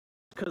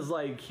because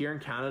like here in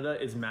Canada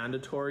it's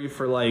mandatory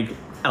for like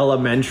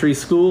elementary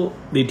school,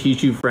 they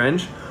teach you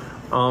French.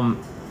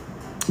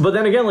 But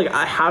then again, like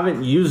I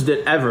haven't used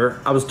it ever.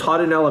 I was taught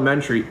in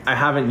elementary, I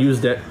haven't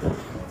used it.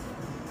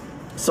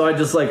 So I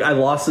just like, I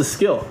lost the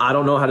skill. I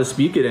don't know how to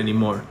speak it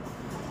anymore.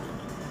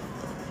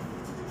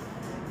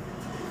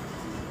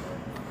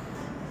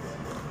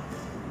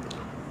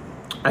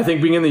 I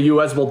think being in the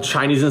US, both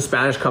Chinese and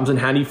Spanish comes in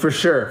handy for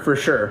sure, for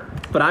sure.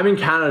 But I'm in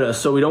Canada,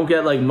 so we don't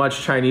get like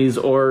much Chinese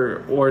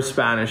or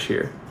Spanish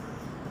here.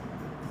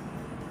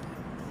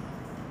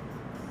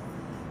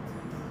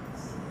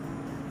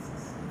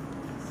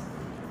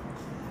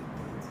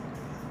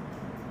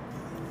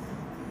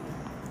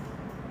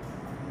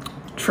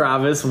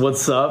 Travis,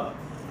 what's up?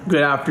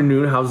 Good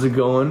afternoon, how's it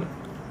going?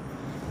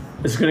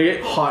 It's gonna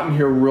get hot in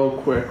here real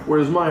quick.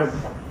 Where's my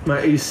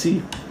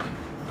AC?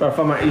 Gotta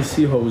find my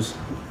AC hose.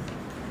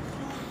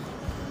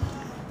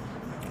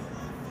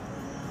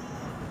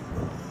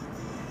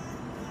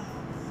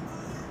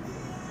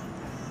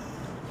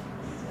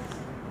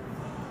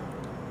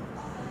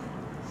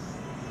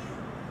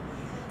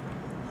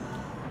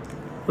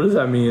 What does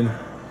that mean?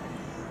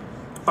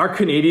 Are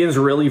Canadians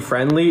really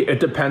friendly? It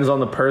depends on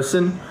the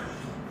person.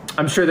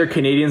 I'm sure there are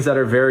Canadians that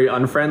are very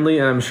unfriendly,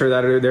 and I'm sure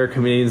that there are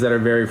Canadians that are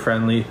very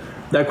friendly.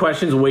 That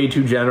question's way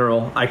too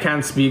general. I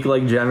can't speak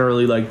like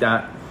generally like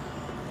that.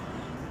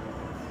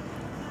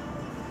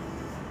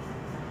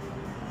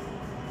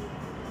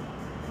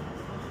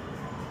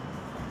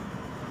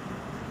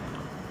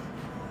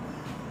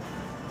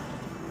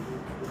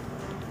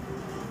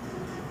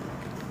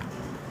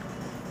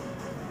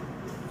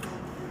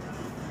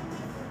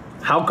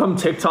 How come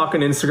TikTok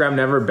and Instagram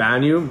never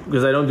ban you?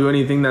 Because I don't do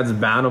anything that's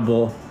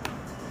bannable.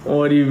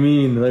 What do you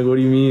mean? Like, what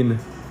do you mean?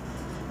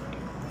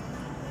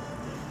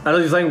 I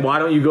was just saying, why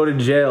don't you go to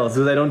jail? It's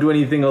because I don't do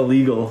anything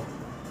illegal.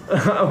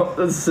 That's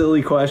a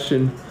silly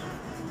question.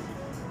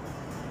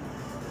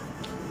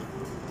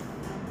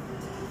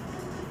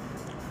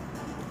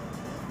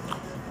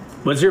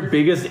 What's your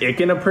biggest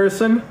ick in a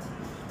person?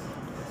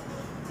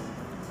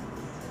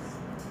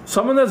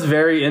 Someone that's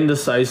very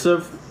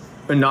indecisive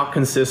and not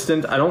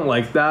consistent. I don't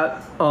like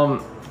that. I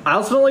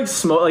also don't like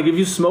smoke. Like if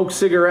you smoke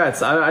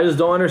cigarettes, I just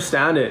don't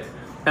understand it.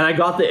 And I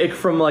got the ick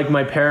from like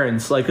my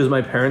parents, like because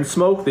my parents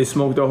smoke. They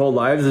smoked their whole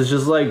lives. It's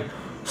just like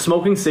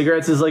smoking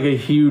cigarettes is like a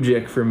huge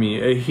ick for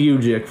me. A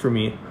huge ick for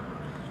me.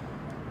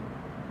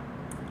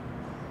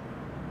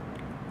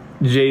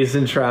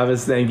 Jason,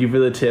 Travis, thank you for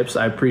the tips.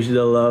 I appreciate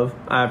the love.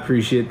 I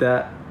appreciate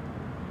that.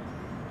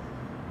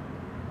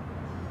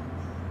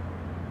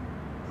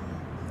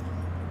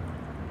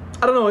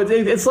 I don't know.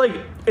 It's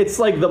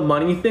like the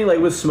money thing. Like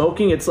with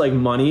smoking, it's like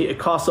money. It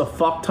costs a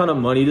fuck ton of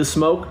money to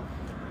smoke.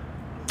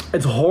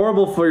 It's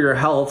horrible for your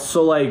health.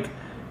 So like,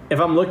 if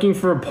I'm looking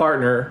for a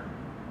partner,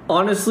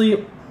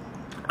 honestly,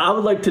 I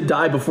would like to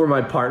die before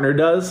my partner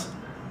does.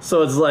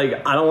 So it's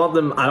like I don't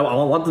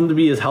want them to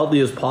be as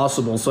healthy as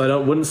possible. So I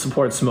wouldn't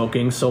support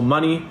smoking. So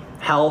money,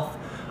 health,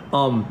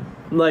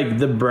 like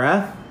the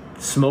breath.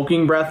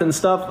 Smoking breath and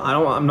stuff,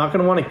 I'm not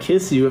gonna want to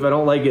kiss you if I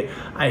don't like it.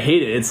 I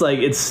hate it. It's like,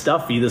 it's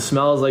stuffy. The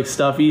smell is like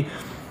stuffy.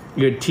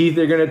 Your teeth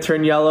are gonna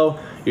turn yellow.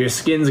 Your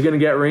skin's gonna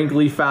get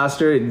wrinkly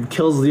faster. It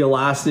kills the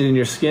elastin in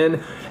your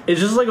skin. It's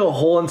just like a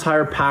whole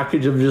entire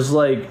package of just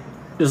like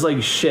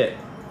shit.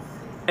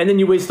 And then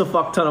you waste a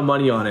fuck ton of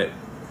money on it.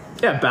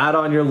 Yeah, bad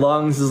on your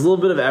lungs. There's a little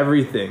bit of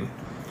everything.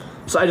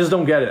 So I just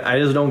don't get it. I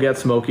just don't get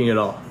smoking at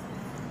all.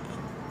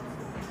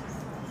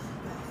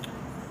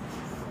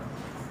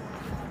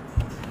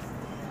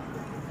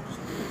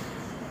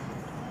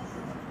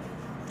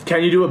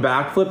 Can you do a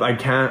backflip? I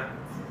can't.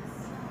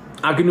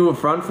 I can do a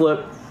front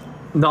flip,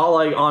 not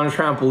like on a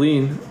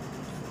trampoline,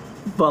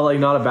 but like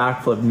not a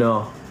backflip,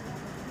 no.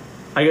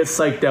 I get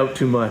psyched out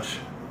too much.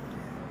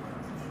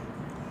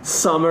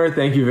 Summer,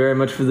 thank you very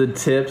much for the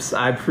tips.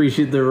 I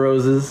appreciate the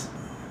roses.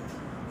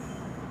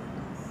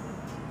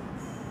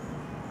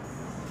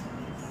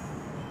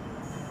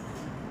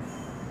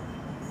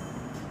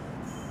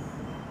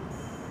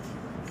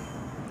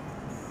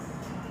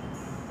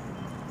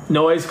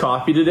 No iced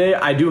coffee today.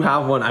 I do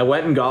have one. I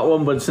went and got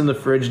one, but it's in the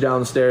fridge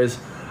downstairs.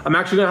 I'm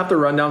actually gonna have to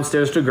run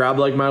downstairs to grab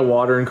like my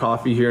water and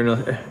coffee here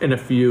in a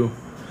few.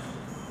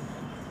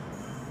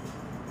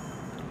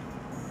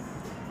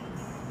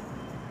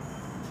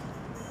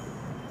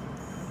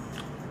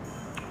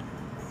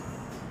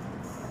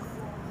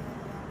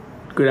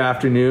 Good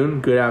afternoon.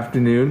 Good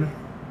afternoon.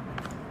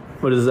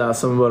 What is that?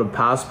 Something about a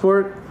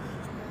passport?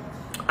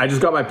 I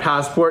just got my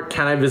passport.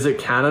 Can I visit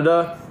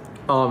Canada?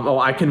 Oh,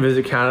 I can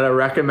visit Canada.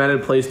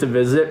 Recommended place to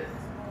visit.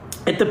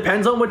 It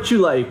depends on what you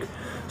like.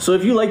 So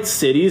if you like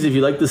cities, if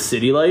you like the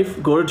city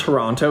life, go to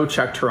Toronto,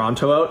 check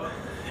Toronto out.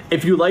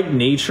 If you like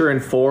nature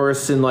and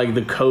forests and like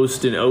the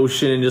coast and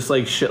ocean and just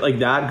like shit like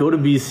that, go to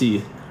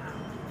BC.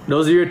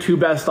 Those are your two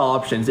best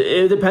options.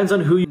 It depends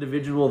on who you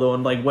individual though,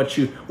 and like what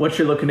you're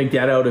looking to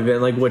get out of it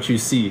and like what you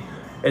see.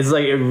 It's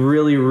like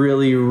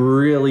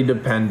really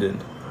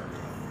dependent.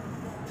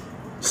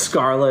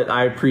 Scarlett,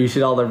 I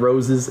appreciate all the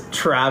roses.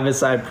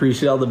 Travis, I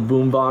appreciate all the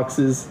boom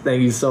boxes.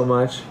 Thank you so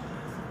much.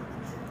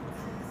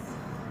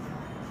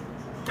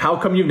 how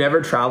come you've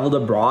never traveled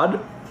abroad?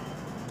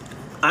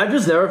 I've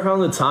just never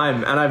found the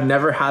time, and I've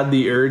never had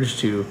the urge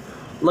to.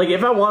 Like,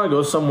 if I want to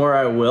go somewhere,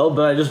 I will,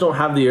 but I just don't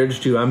have the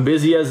urge to. I'm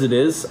busy as it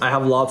is. I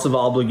have lots of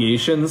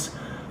obligations,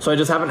 so I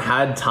just haven't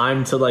had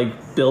time to,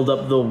 like, build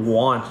up the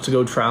want to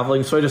go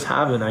traveling, so I just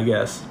haven't, I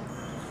guess.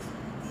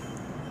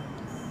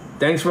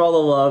 Thanks for all the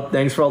love.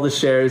 Thanks for all the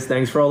shares.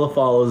 Thanks for all the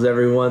follows,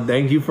 everyone.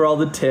 Thank you for all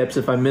the tips.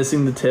 If I'm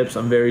missing the tips,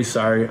 I'm very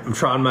sorry. I'm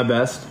trying my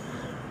best.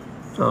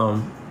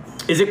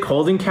 Is it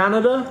cold in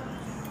Canada?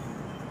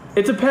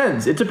 It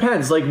depends. It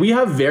depends. Like, we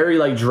have very,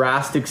 like,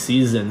 drastic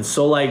seasons.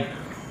 So, like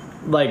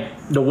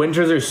the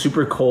winters are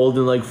super cold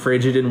and, like,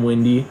 frigid and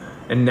windy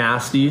and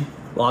nasty.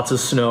 Lots of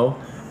snow.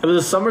 And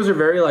the summers are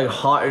very, like,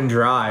 hot and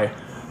dry.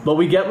 But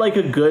we get, like,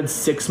 a good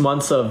 6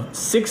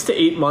 to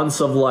 8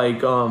 months of,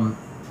 like,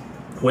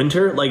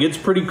 winter. Like, it's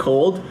pretty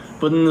cold,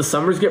 but then the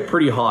summers get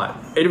pretty hot.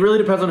 It really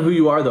depends on who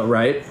you are, though,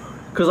 right?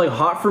 Because, like,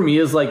 hot for me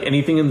is, like,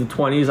 anything in the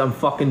 20s. I'm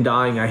fucking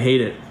dying. I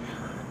hate it.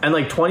 And,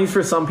 like, 20s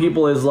for some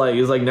people is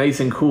like nice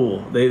and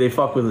cool. They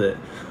fuck with it.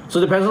 So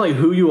it depends on, like,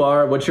 who you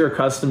are, what you're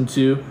accustomed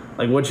to,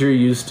 like, what you're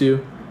used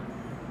to.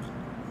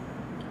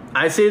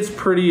 I say it's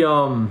pretty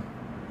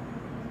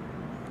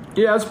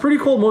yeah, it's pretty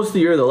cold most of the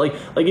year, though. Like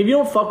if you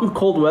don't fuck with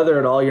cold weather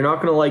at all, you're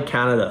not gonna like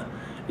Canada.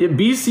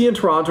 BC and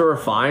Toronto are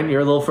fine.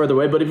 You're a little further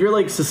away, but if you're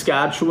like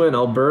Saskatchewan,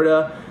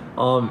 Alberta,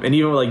 and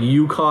even like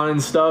Yukon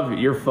and stuff,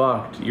 you're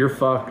fucked. You're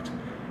fucked.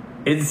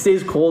 It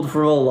stays cold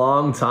for a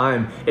long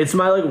time. It's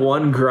my like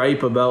one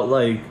gripe about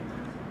like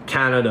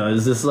Canada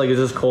is this like it's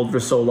just cold for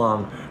so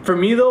long. For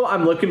me though,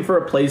 I'm looking for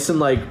a place in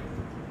like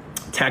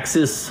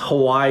Texas,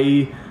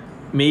 Hawaii,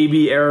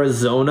 maybe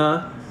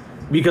Arizona,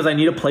 because I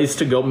need a place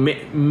to go.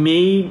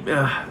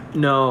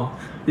 No.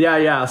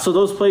 Yeah. So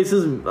those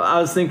places, I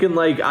was thinking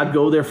like I'd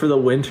go there for the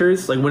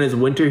winters, like when it's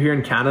winter here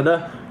in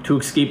Canada, to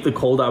escape the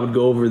cold. I would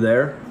go over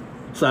there.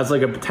 So that's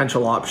like a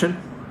potential option.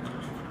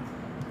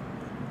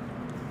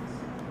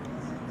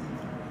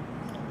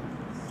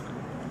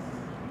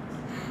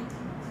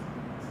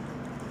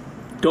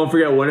 Don't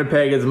forget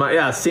Winnipeg is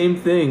same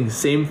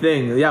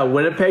thing. Yeah,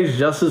 Winnipeg's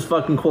just as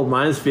fucking cold.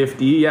 Minus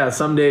 50. Yeah,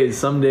 some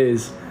days.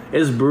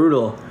 It's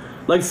brutal.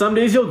 Like some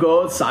days you'll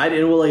go outside,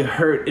 it will like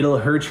hurt. It'll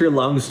hurt your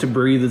lungs to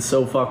breathe. It's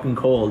so fucking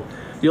cold.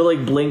 You'll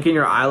like blink and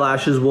your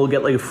eyelashes will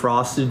get like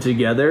frosted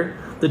together.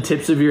 The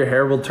tips of your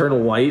hair will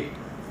turn white.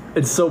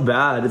 It's so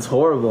bad. It's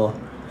horrible.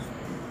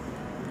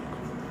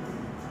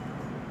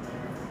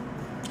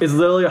 It's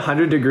literally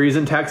 100 degrees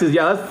in Texas.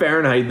 Yeah, that's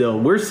Fahrenheit though.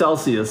 We're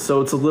Celsius,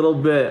 so it's a little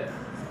bit...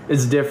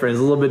 It's different.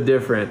 It's a little bit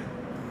different.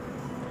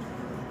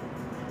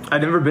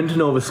 I've never been to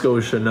Nova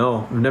Scotia.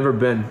 No, I've never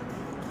been.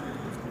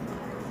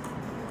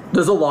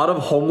 There's a lot of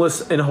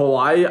homeless in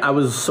Hawaii. I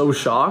was so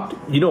shocked.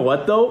 You know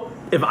what, though?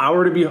 If I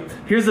were to be...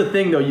 Here's the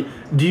thing, though.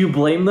 Do you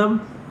blame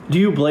them?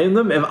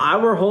 If I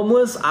were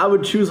homeless, I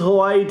would choose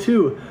Hawaii,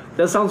 too.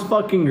 That sounds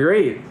fucking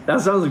great.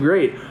 That sounds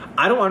great.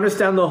 I don't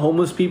understand the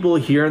homeless people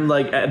here in,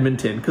 like,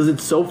 Edmonton, because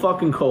it's so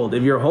fucking cold.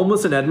 If you're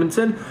homeless in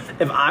Edmonton...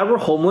 If I were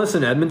homeless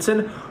in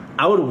Edmonton...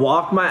 I would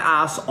walk my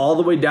ass all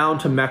the way down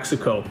to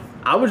Mexico.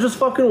 I would just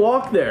fucking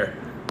walk there.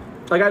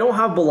 Like, I don't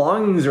have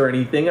belongings or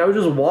anything. I would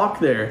just walk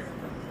there.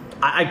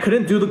 I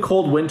couldn't do the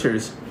cold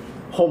winters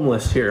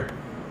homeless here.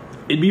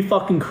 It'd be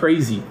fucking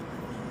crazy.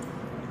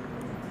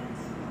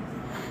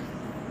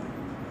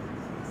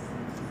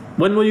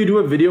 When will you do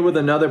a video with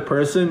another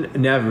person?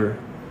 Never.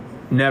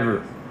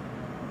 Never.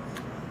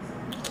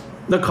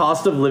 The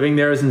cost of living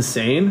there is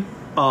insane.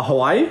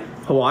 Hawaii?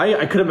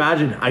 I could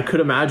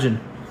imagine.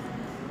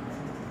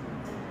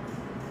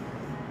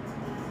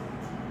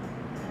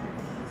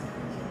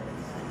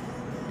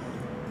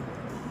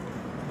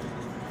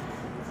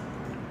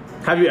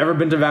 Have you ever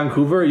been to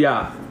Vancouver?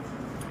 Yeah.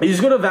 I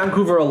used to go to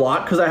Vancouver a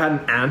lot because I had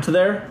an aunt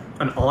there.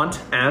 An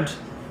aunt.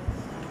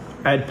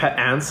 I had pet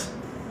ants.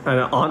 And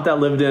an aunt that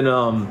lived in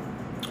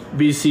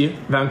BC,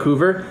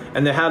 Vancouver.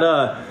 And they had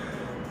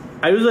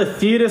I was at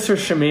Thetis or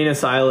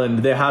Chemainus Island.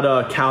 They had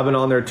a cabin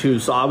on there too.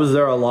 So I was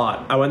there a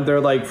lot. I went there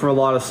like for a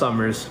lot of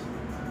summers.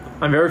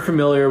 I'm very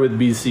familiar with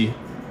BC.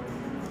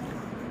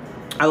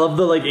 I love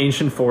the like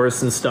ancient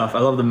forests and stuff. I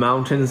love the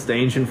mountains, the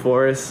ancient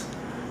forests.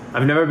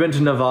 I've never been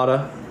to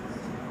Nevada.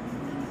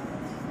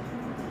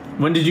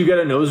 When did you get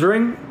a nose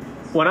ring?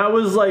 When I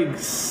was like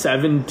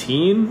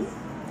 17,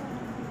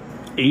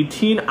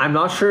 18, I'm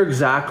not sure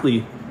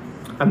exactly.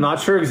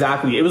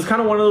 It was kind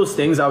of one of those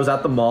things. I was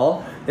at the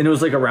mall and it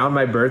was like around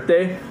my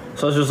birthday.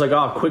 So I was just like,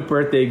 oh, quick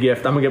birthday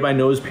gift. I'm gonna get my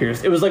nose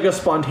pierced. It was like a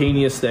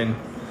spontaneous thing.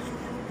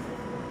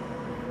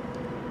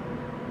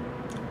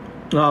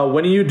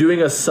 When are you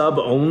doing a sub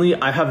only?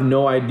 I have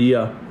no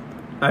idea.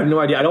 I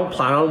don't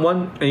plan on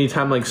one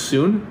anytime like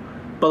soon.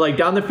 But like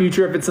down the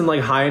future, if it's in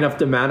like high enough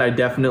demand, I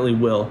definitely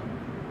will.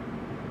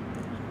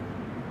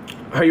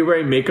 Are you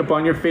wearing makeup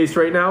on your face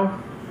right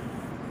now?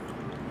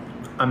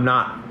 I'm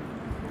not.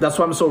 That's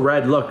why I'm so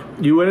red. Look,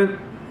 you wouldn't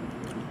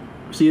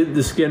see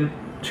the skin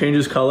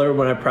changes color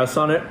when I press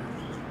on it.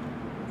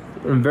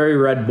 I'm a very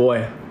red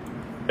boy.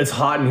 It's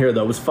hot in here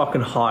though. It's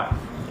fucking hot.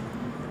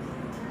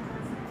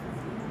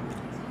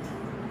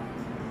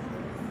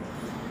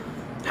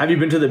 Have you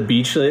been to the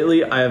beach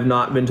lately? I have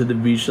not been to the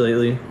beach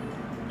lately.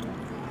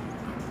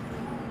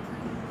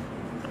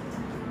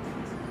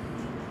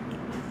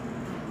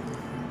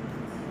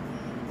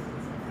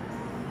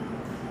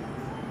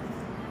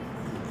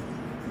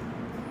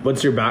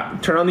 What's your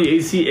back? Turn on the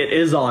AC. It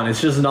is on. It's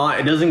just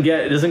not. It doesn't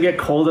get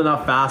cold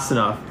enough fast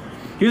enough.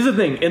 Here's the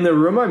thing. In the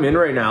room I'm in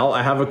right now,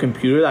 I have a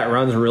computer that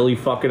runs really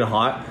fucking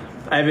hot.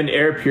 I have an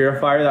air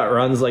purifier that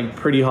runs like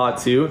pretty hot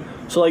too.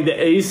 So like the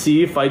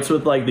AC fights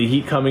with like the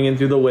heat coming in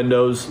through the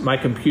windows, my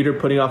computer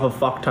putting off a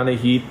fuck ton of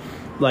heat,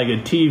 like a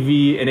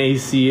TV, an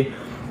AC.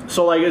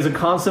 So like it's a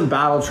constant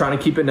battle trying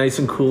to keep it nice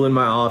and cool in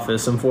my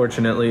office,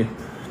 unfortunately.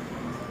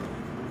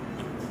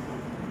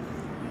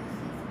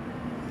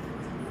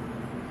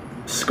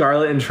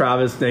 Scarlett and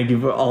Travis, thank you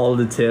for all of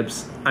the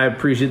tips. I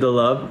appreciate the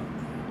love.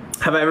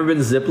 Have I ever been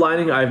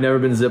ziplining? I've never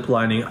been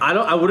ziplining.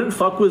 I wouldn't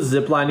fuck with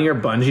ziplining or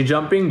bungee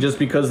jumping just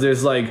because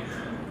there's like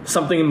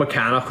something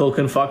mechanical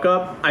can fuck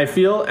up, I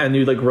feel, and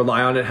you like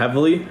rely on it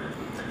heavily.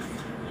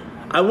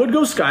 I would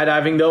go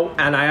skydiving though,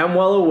 and I am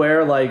well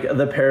aware like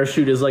the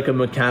parachute is like a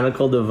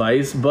mechanical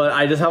device, but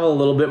I just have a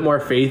little bit more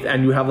faith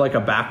and you have like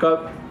a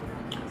backup.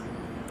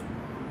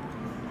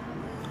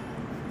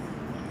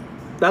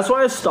 That's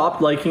why I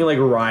stopped liking like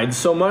rides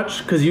so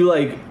much, because you're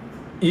like,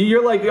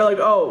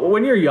 oh,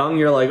 when you're young,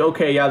 you're like,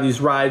 okay, yeah,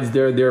 these rides,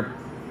 they're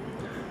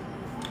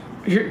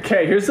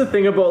okay, here's the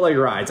thing about like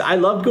rides. I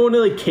loved going to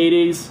like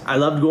K-Days. I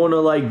loved going to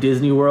like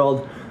Disney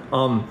World.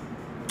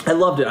 I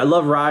loved it. I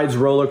love rides,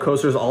 roller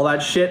coasters, all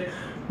that shit.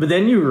 But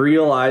then you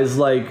realize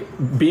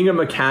like being a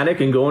mechanic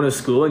and going to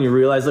school, and you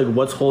realize like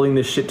what's holding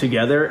this shit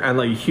together, and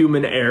like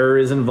human error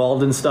is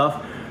involved in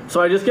stuff.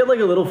 So I just get like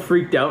a little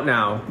freaked out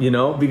now, you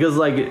know, because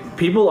like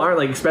people aren't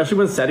like, especially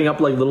when setting up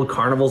like little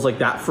carnivals like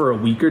that for a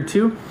week or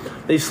two,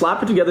 they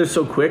slap it together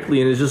so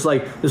quickly, and it's just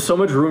like there's so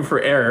much room for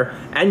error.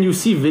 And you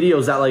see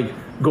videos that like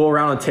go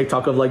around on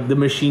TikTok of like the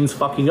machines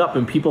fucking up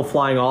and people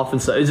flying off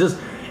and stuff. It's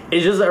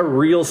just a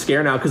real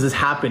scare now because it's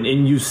happened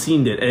and you've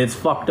seen it and it's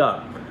fucked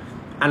up.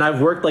 And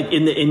I've worked like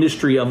in the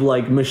industry of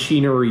like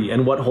machinery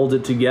and what holds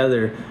it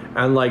together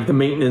and like the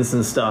maintenance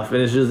and stuff, and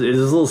it's just a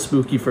little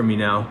spooky for me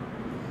now.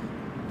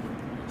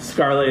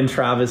 Scarlett and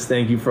Travis,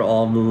 thank you for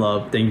all of the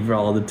love. Thank you for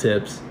all the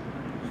tips.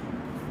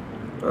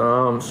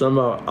 Some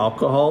about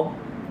alcohol.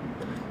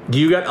 Do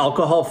you get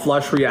alcohol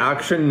flush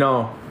reaction?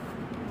 No,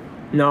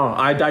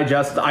 I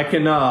digest. I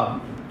can.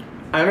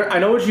 I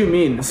know what you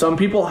mean. Some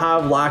people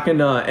have lack in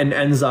an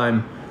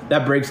enzyme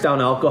that breaks down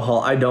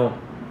alcohol. I don't.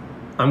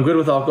 I'm good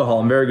with alcohol.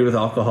 I'm very good with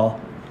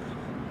alcohol.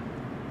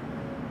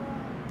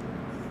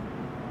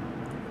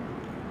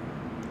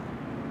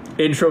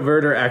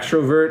 Introvert or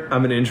extrovert?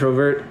 I'm an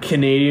introvert.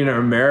 Canadian or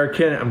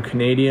American? I'm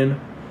Canadian.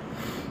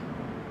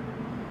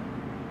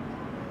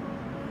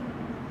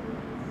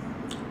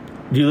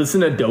 Do you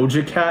listen to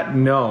Doja Cat?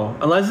 No.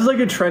 Unless it's like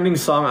a trending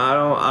song, I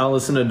don't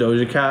listen to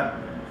Doja Cat.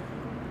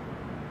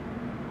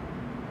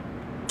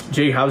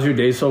 Jake, how's your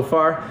day so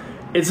far?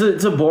 It's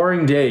a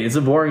boring day. It's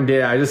a boring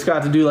day. I just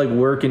got to do like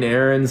work and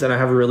errands, and I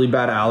have really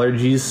bad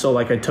allergies, so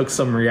like I took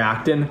some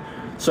Reactin.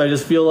 So I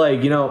just feel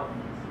like, you know,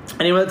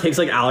 anyone that takes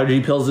like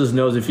allergy pills just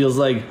knows it feels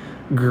like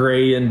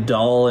gray and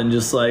dull and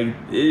just like,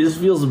 it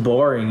just feels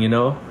boring, you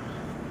know?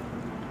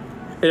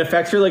 It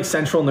affects your like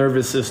central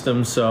nervous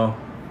system, so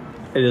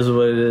it is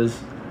what it is.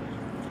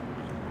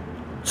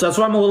 So that's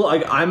why I'm a little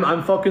like,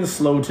 I'm fucking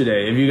slow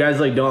today. If you guys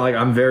like don't like,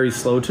 I'm very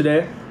slow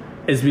today.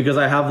 It's because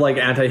I have like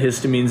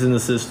antihistamines in the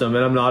system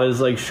and I'm not as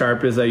like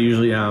sharp as I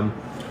usually am.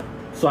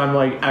 So I'm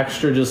like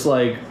extra just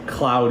like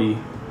cloudy,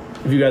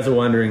 if you guys are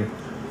wondering.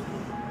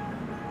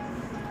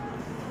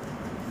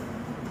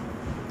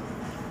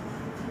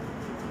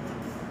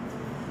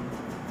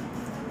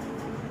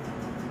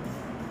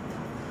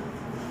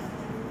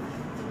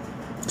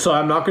 So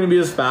I'm not going to be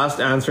as fast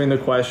answering the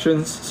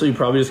questions, so you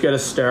probably just got to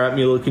stare at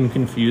me looking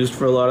confused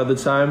for a lot of the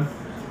time,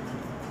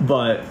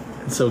 but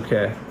it's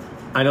okay.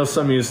 I know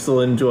some of you still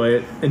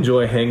enjoy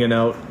hanging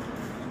out.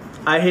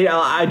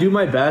 I do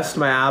my best,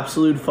 my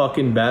absolute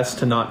fucking best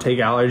to not take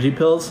allergy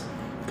pills,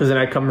 because then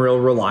I come real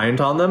reliant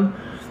on them.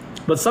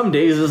 But some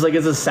days it's like,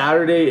 it's a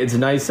Saturday, it's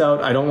nice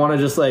out, I don't want to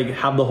just like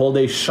have the whole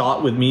day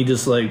shot with me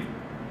just like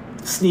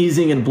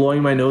sneezing and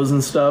blowing my nose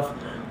and stuff,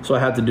 so I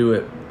had to do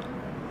it.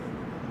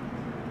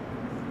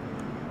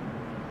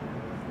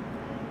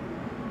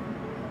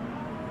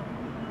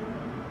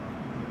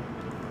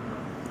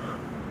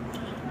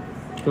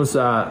 What's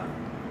that?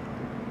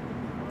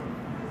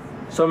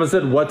 Someone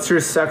said, what's your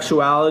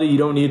sexuality? You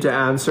don't need to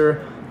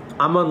answer.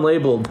 I'm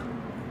unlabeled.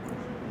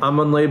 I'm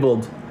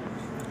unlabeled.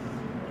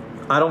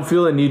 I don't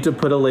feel a need to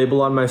put a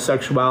label on my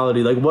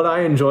sexuality. Like what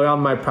I enjoy on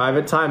my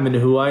private time and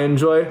who I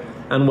enjoy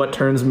and what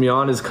turns me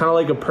on is kind of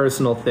like a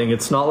personal thing.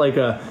 It's not like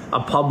a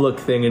public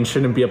thing and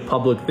shouldn't be a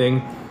public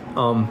thing.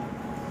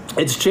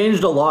 It's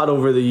changed a lot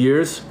over the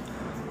years.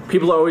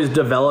 People are always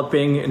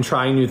developing and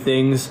trying new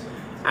things.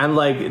 And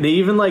like they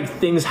even like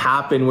things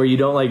happen where you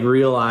don't like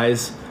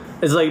realize.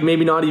 It's like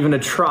maybe not even a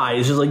try.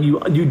 It's just like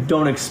you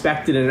don't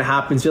expect it and it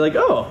happens. You're like,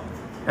 oh,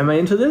 am I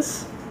into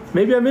this?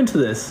 Maybe I'm into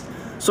this.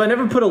 So I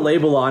never put a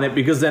label on it,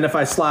 because then if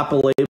I slap a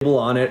label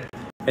on it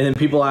and then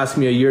people ask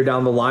me a year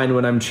down the line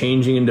when I'm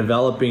changing and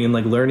developing and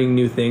like learning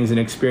new things and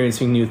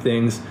experiencing new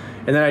things,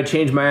 and then I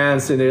change my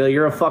answer and they're like,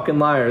 you're a fucking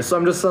liar. So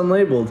I'm just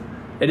unlabeled.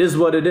 It is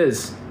what it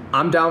is.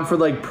 I'm down for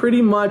like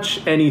pretty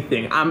much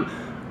anything.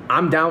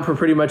 I'm down for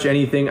pretty much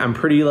anything. I'm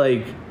pretty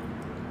like,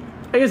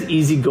 I guess,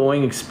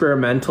 easygoing,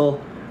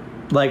 experimental.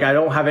 Like I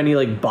don't have any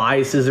like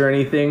biases or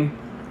anything.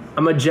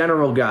 I'm a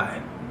general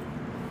guy.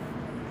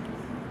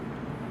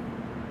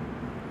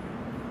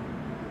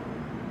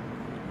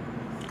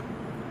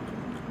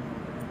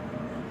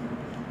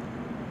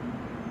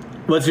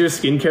 What's your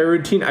skincare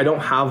routine? I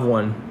don't have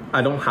one.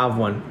 I don't have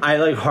one.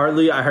 I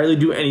hardly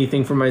do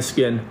anything for my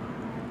skin.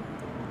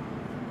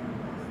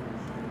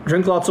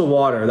 Drink lots of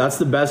water. That's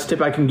the best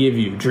tip I can give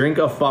you. Drink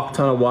a fuck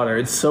ton of water.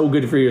 It's so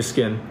good for your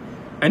skin.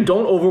 And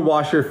don't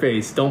overwash your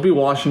face. Don't be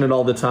washing it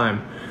all the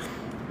time.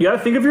 You gotta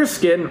think of your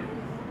skin,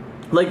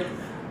 like,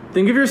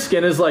 think of your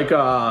skin as like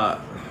a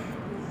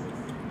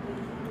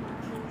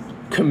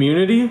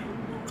community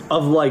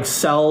of like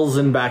cells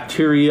and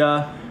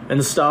bacteria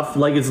and stuff.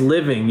 Like it's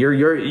living.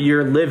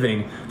 You're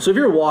living. So if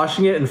you're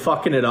washing it and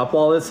fucking it up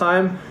all the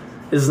time,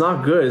 it's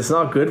not good. It's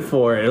not good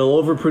for it.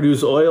 It'll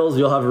overproduce oils.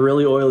 You'll have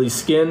really oily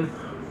skin.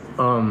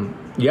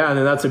 Yeah, and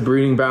then that's a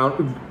breeding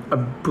ground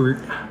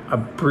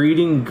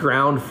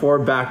for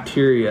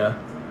bacteria.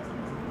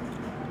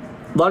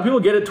 A lot of people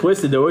get it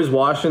twisted. They're always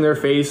washing their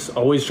face,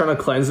 always trying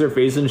to cleanse their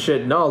face and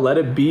shit. No, let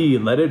it be.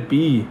 Let it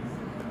be.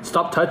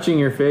 Stop touching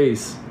your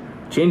face.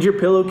 Change your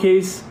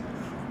pillowcase.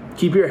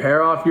 Keep your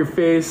hair off your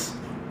face.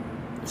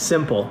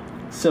 Simple.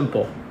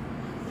 Simple.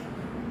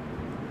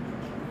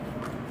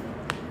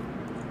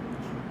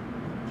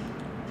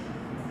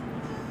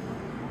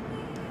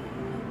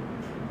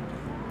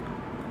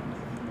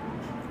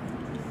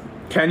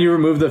 Can you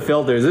remove the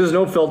filters? There's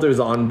no filters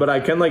on, but I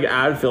can like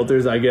add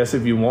filters, I guess,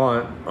 if you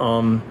want.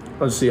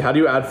 Let's see, how do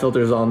you add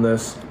filters on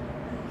this?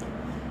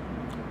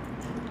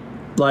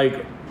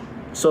 Like,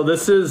 so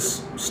this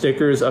is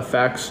stickers,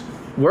 effects.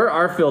 Where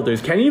are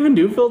filters? Can you even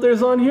do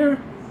filters on here?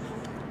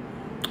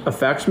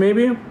 Effects,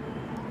 maybe?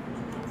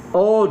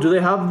 Oh, do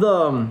they have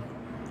the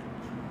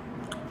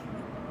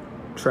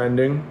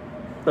trending?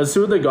 Let's see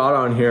what they got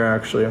on here,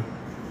 actually.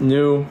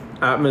 New,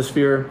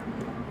 atmosphere,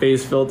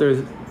 base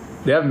filters.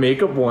 They have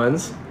makeup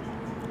ones.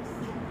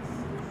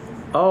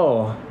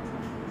 Oh,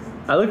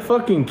 I look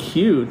fucking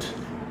cute.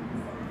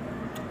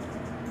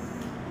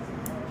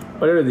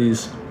 What are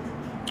these?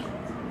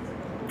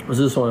 What's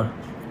this one?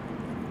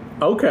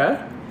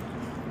 Okay.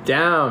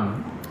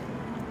 Damn.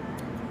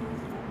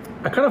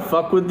 I kind of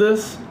fuck with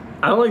this.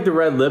 I don't like the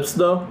red lips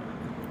though.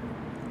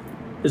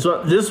 This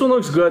one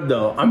looks good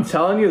though. I'm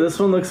telling you, this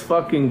one looks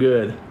fucking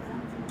good.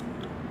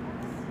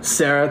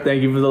 Sarah,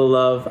 thank you for the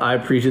love. I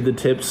appreciate the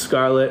tips,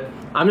 Scarlett.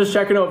 I'm just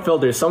checking out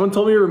filters. Someone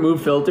told me to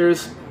remove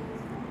filters.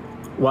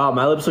 Wow,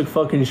 my lips look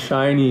fucking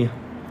shiny.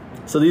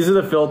 So these are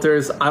the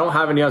filters. I don't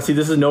have any on. See,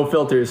 this is no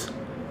filters.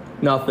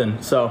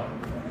 Nothing. So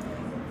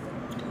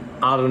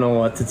I don't know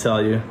what to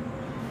tell you.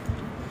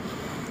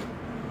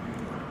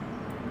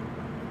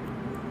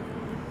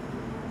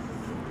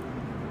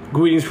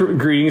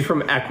 Greetings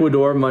from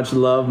Ecuador. Much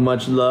love,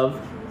 much love.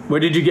 Where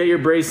did you get your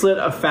bracelet?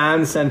 A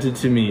fan sent it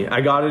to me.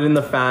 I got it in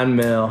the fan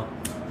mail.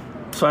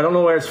 So I don't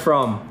know where it's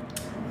from.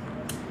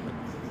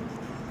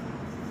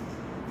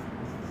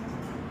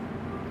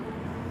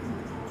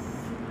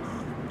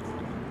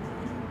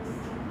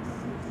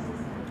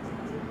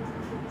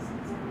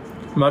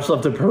 Much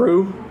love to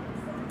Peru.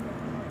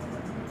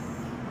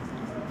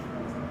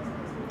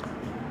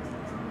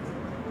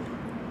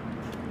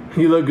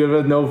 You look good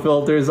with no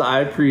filters. I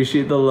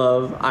appreciate the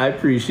love. I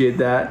appreciate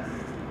that.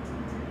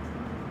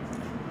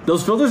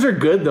 Those filters are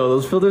good though.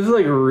 Those filters are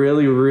like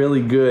really,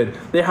 really good.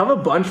 They have a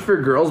bunch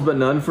for girls, but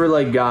none for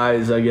like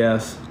guys, I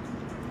guess.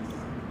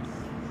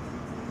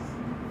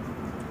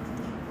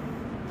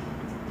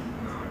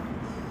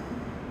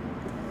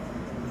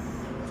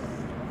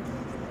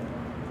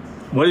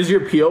 What is your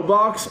P.O.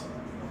 box?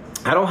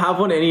 I don't have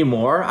one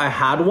anymore. I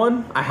had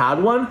one,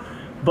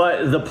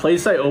 but the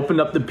place I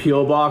opened up the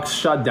P.O. box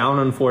shut down,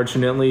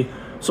 unfortunately.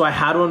 So I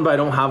had one, but I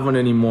don't have one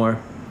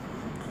anymore.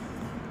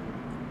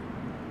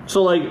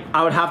 So like,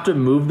 I would have to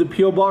move the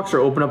P.O. box or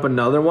open up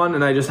another one,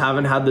 and I just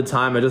haven't had the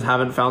time. I just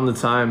haven't found the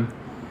time.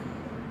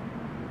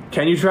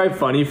 Can you try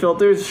funny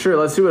filters? Sure,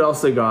 let's see what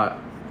else they got.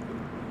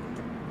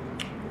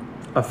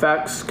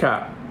 Effects,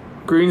 cap.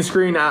 Green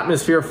screen,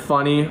 atmosphere,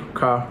 funny,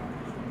 okay.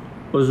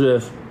 What's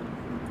this?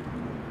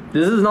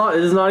 This is not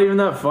even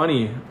that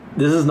funny.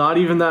 This is not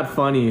even that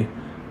funny.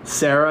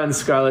 Sarah and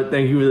Scarlett,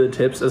 thank you for the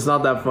tips. It's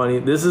not that funny.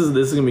 This is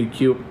gonna be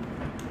cute.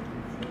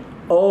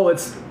 Oh,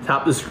 it's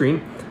tap the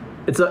screen.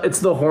 It's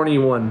the horny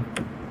one.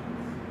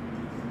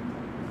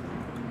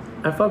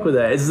 I fuck with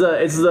that. It's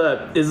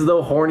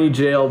the horny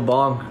jail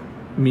bonk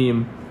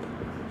meme.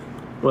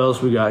 What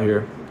else we got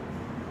here?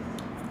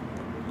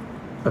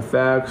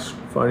 Effects,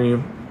 funny.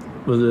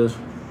 What's this?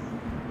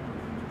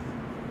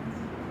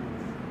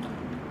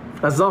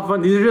 That's not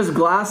funny. These are just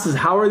glasses.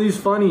 How are these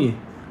funny?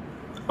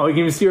 Oh, you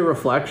can even see a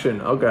reflection.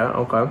 Okay,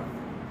 okay.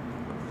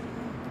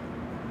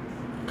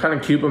 Kind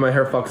of cute, but my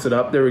hair fucks it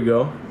up. There we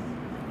go.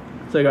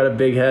 So I got a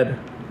big head.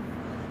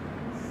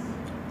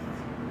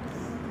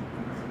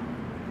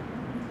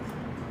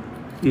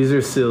 These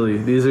are silly.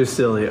 These are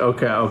silly.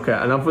 Okay, okay.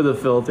 Enough with the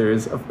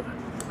filters.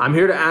 I'm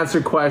here to answer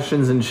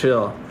questions and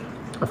chill.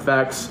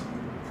 Effects?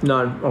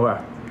 None.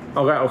 Okay.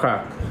 Okay, okay.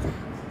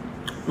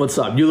 What's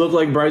up? You look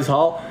like Bryce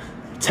Hall?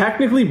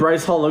 Technically,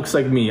 Bryce Hall looks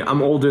like me.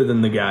 I'm older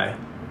than the guy.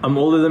 I'm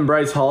older than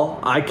Bryce Hall.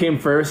 I came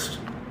first.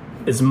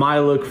 It's my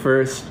look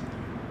first.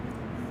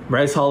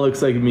 Bryce Hall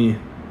looks like me.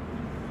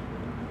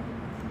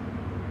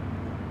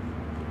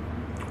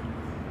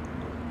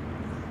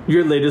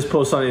 Your latest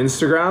post on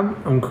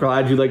Instagram? I'm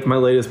glad you liked my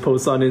latest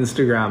post on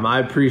Instagram. I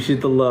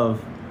appreciate the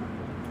love.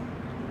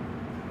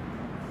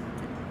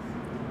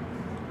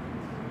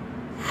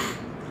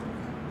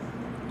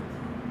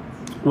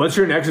 What's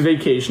your next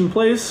vacation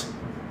place?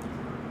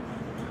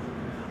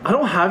 I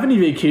don't have any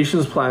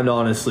vacations planned,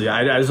 honestly.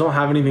 I just don't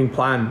have anything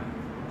planned.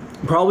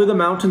 Probably the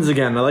mountains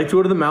again. I like to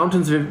go to the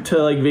mountains to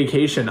like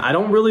vacation. I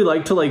don't really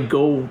like to like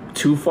go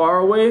too far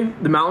away.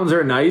 The mountains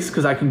are nice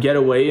because I can get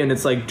away and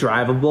it's like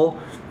drivable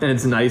and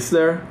it's nice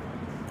there.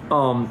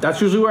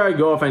 That's usually where I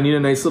go if I need a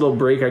nice little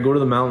break. I go to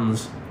the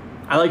mountains.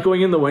 I like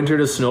going in the winter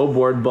to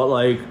snowboard, but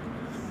like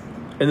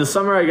in the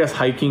summer, I guess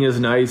hiking is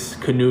nice.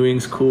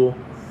 Canoeing's cool.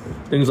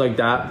 Things like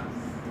that.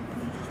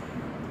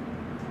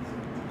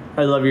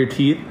 I love your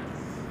teeth.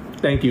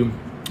 Thank you.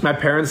 My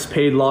parents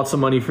paid lots of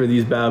money for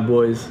these bad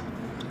boys.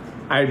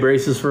 I had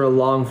braces for a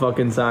long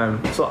fucking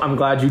time, so I'm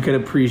glad you can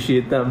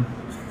appreciate them.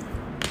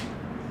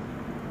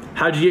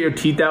 How'd you get your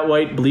teeth that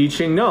white?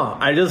 Bleaching? No,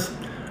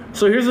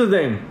 so here's the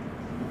thing.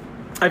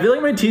 I feel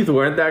like my teeth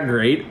weren't that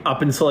great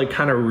up until like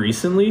kind of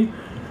recently.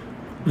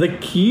 The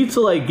key to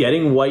like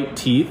getting white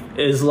teeth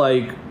is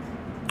like,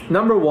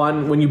 number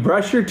one, when you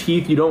brush your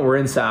teeth, you don't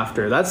rinse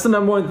after. That's the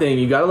number one thing.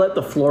 You gotta let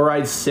the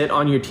fluoride sit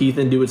on your teeth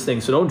and do its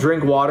thing. So don't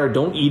drink water,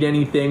 don't eat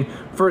anything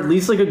for at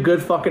least like a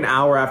good fucking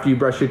hour after you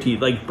brush your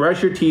teeth. Like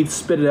brush your teeth,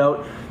 spit it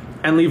out,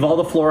 and leave all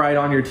the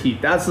fluoride on your teeth.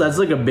 That's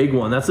like a big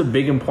one. That's a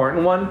big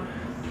important one.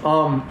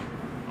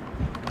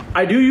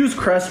 I do use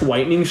Crest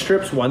whitening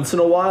strips once in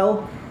a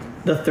while,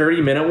 the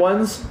 30-minute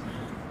ones.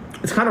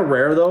 It's kind of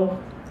rare though.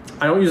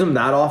 I don't use them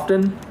that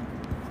often.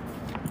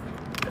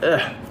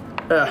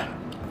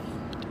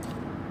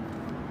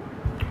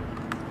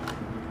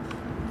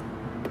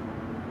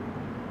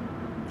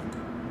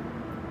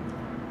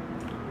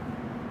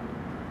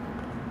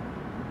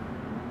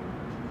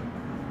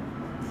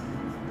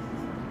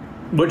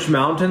 Which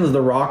mountains?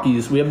 The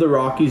Rockies. We have the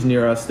Rockies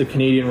near us, the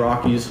Canadian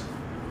Rockies.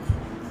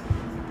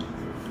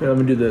 Here, let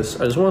me do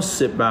this. I just want to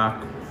sit back.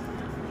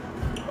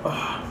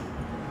 Ugh.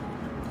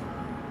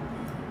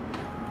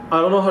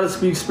 I don't know how to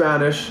speak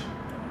Spanish.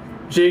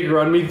 Jake,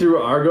 run me through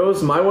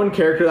Argos. My one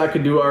character that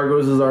could do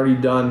Argos is already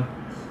done.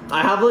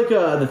 I have like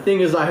the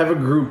thing is I have a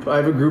group. I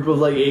have a group of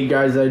like 8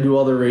 guys that I do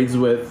all the raids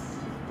with.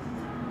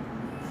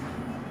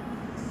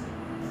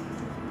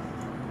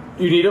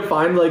 You need to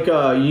find like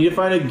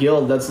a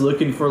guild that's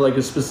looking for like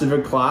a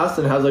specific class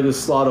and has like a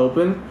slot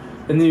open,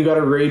 and then you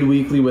gotta raid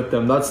weekly with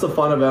them. That's the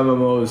fun of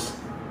MMOs.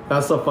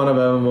 That's the fun of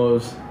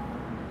MMOs.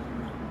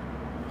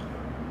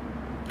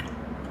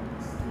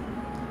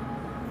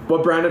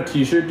 What brand of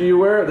t-shirt do you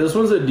wear? This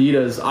one's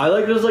Adidas. I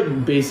like just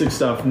like basic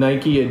stuff.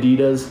 Nike,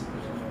 Adidas.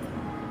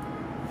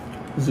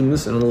 Zoom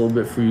this in a little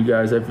bit for you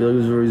guys. I feel like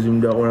it's very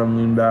zoomed out when I'm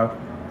leaning back.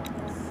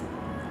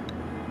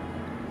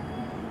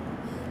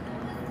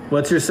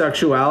 What's your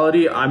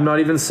sexuality? I'm not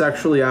even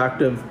sexually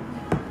active.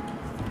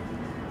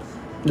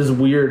 This is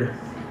weird.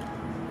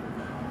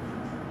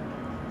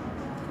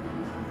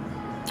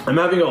 I'm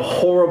having a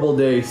horrible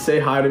day.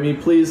 Say hi to me,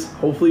 please.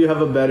 Hopefully you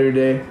have a better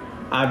day.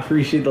 I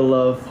appreciate the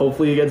love.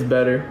 Hopefully it gets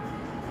better.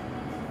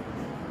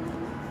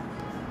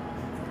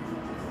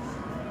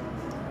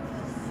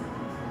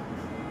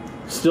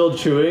 Still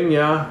chewing?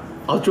 Yeah.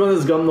 I'll chew on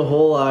this gum the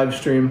whole live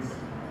stream.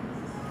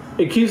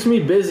 It keeps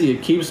me busy.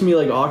 It keeps me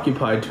like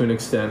occupied to an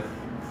extent.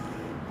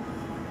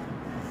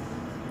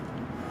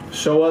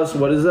 Show us,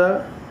 what is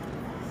that?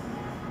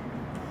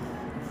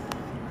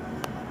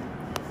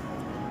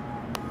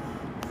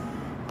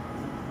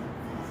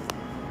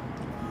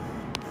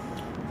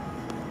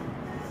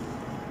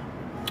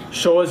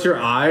 Show us your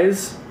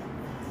eyes.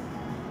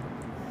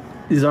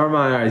 These are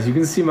my eyes. You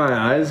can see my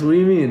eyes. What do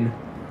you mean?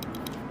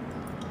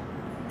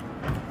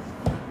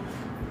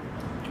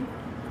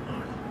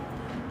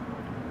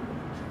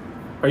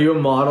 Are you a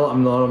model?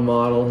 I'm not a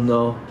model,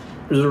 no.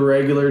 There's a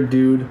regular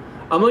dude.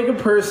 I'm like a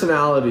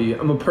personality.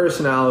 I'm a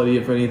personality,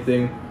 if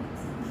anything.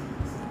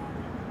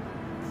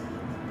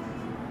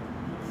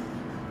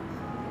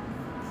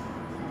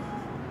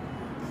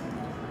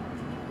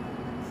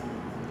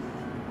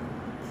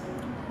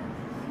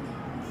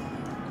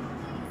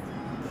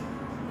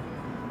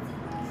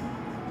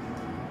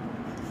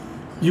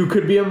 You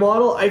could be a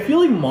model? I feel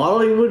like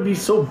modeling would be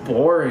so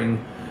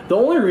boring. The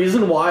only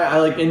reason why I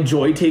like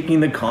enjoy taking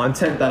the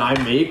content that I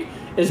make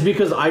is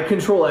because I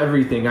control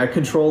everything. I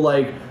control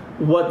like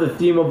what the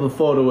theme of the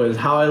photo is,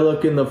 how I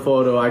look in the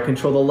photo. I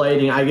control the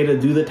lighting. I get to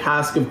do the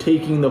task of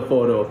taking the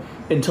photo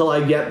until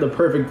I get the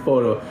perfect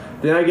photo.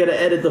 Then I get to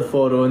edit the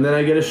photo, and then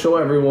I get to show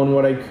everyone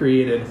what I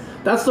created.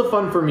 That's the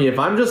fun for me. If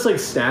I'm just like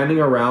standing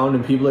around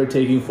and people are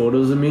taking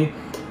photos of me,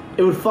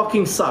 it would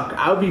fucking suck.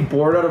 I would be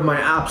bored out of my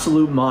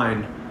absolute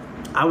mind.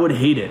 I would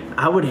hate it.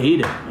 I would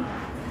hate it.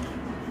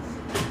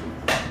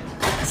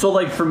 So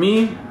like for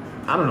me,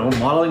 I don't know,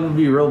 modeling would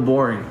be real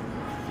boring.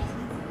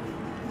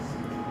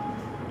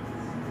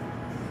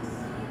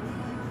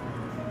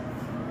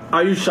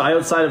 Are you shy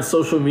outside of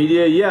social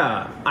media?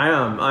 Yeah, I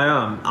am.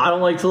 I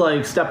don't like to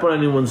like step on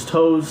anyone's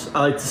toes. I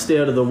like to stay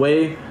out of the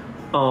way.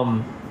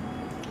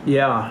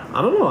 Yeah,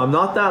 I don't know. I'm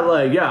not that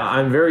like, yeah,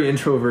 I'm very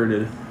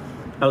introverted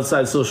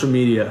outside social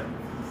media.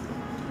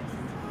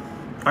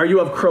 Are you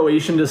of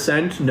Croatian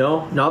descent?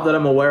 No, not that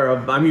I'm aware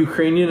of. I'm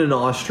Ukrainian and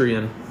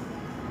Austrian.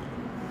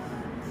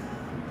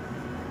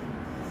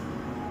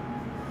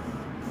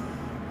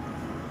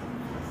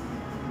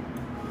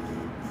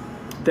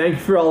 Thank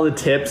you for all the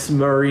tips,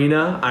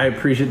 Marina. I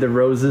appreciate the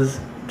roses.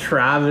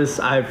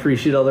 Travis, I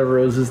appreciate all the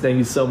roses. Thank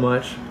you so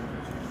much.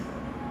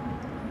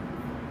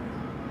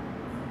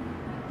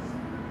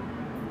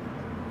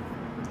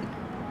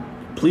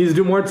 Please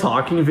do more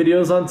talking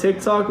videos on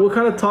TikTok. What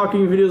kind of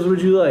talking videos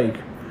would you like?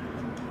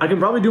 I can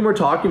probably do more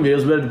talking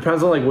videos, but it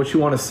depends on like what you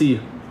want to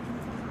see.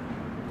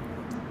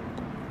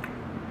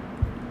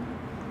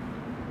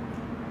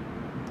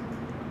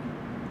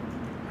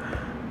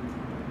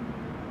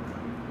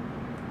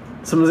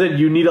 Someone said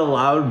you need a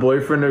loud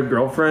boyfriend or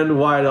girlfriend.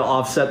 Why? To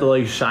offset the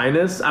like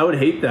shyness? I would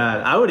hate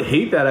that. I would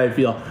hate that, I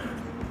feel.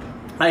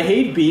 I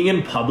hate being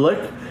in public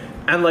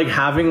and like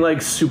having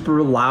like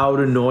super loud,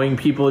 annoying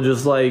people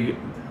just like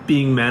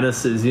being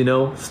menaces, you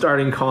know?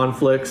 Starting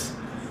conflicts,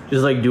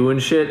 just like doing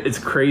shit. It's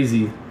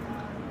crazy.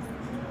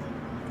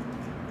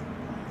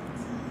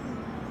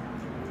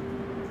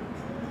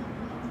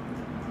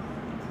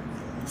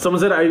 Someone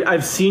said,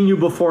 I've seen you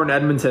before in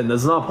Edmonton.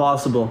 That's not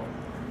possible.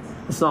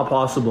 It's not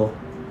possible.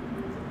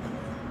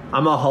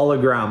 I'm a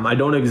hologram. I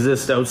don't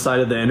exist outside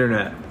of the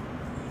internet.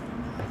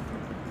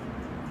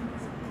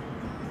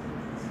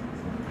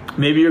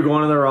 Maybe you're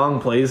going to the wrong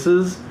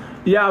places.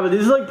 Yeah, but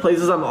these are like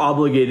places I'm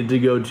obligated to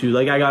go to.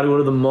 Like I gotta go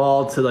to the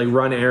mall to like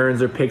run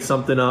errands or pick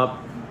something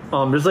up.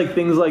 There's like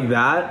things like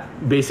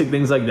that, basic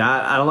things like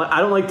that. I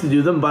don't like to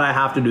do them, but I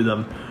have to do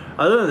them.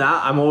 Other than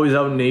that, I'm always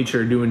out in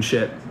nature doing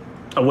shit.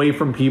 Away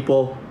from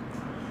people.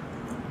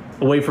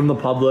 Away from the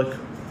public.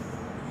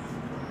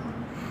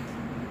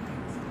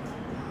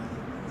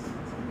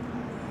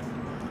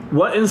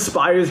 What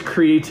inspires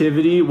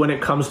creativity when it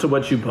comes to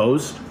what you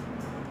post?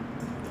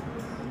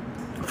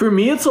 For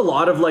me, it's a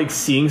lot of like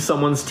seeing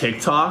someone's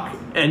TikTok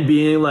and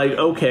being like,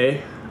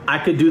 okay, I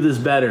could do this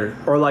better.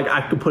 Or like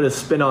I could put a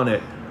spin on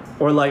it.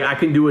 Or like I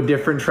can do a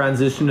different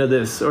transition to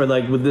this. Or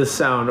like with this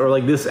sound. Or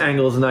like this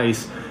angle is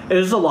nice.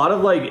 It's just a lot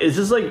of like, it's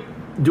just like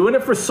doing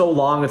it for so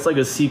long. It's like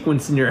a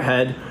sequence in your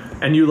head.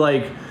 And you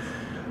like,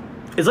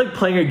 it's like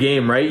playing a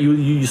game, right?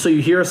 So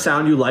you hear a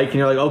sound you like and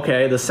you're like,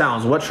 okay, the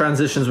sounds, what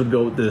transitions would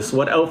go with this?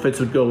 What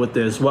outfits would go with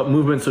this? What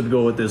movements would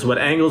go with this? What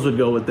angles would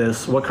go with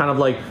this? What kind of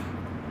like,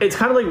 it's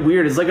kind of like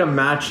weird. It's like a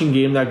matching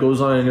game that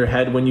goes on in your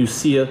head when you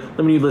see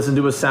when you listen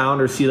to a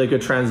sound or see like a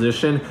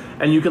transition,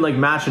 and you can like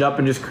match it up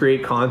and just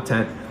create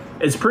content.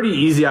 It's pretty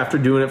easy after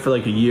doing it for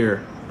like a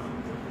year.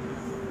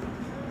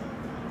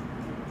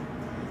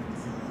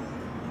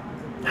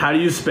 How do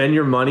you spend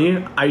your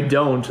money? I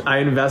don't. I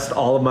invest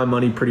all of my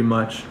money pretty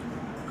much.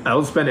 I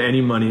don't spend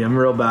any money. I'm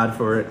real bad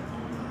for it.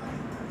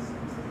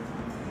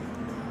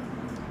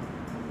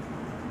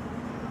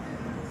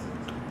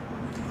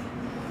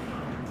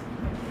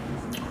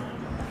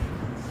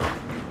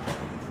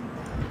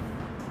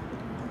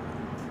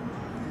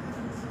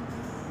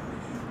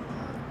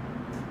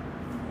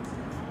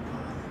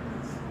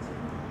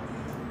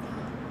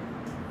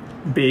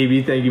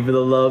 Baby, thank you for the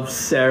love.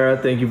 Sarah,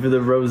 thank you for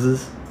the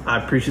roses. I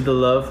appreciate the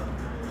love.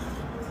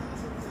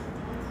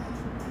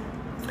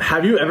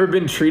 Have you ever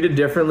been treated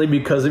differently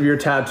because of your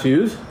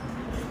tattoos?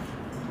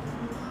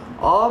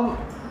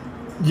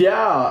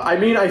 Yeah, I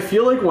mean, I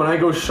feel like when I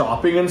go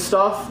shopping and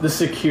stuff, the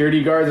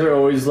security guards are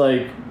always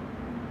like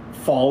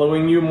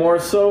following you more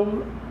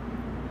so.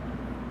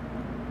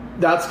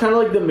 That's kind of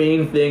like the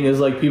main thing, is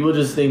like people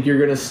just think you're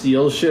gonna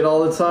steal shit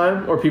all the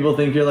time, or people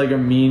think you're like a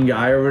mean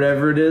guy or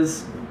whatever it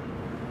is.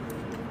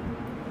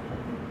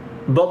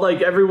 But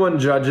like everyone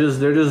judges,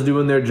 they're just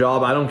doing their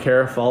job. I don't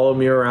care, follow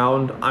me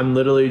around. I'm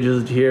literally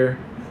just here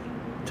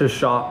to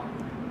shop.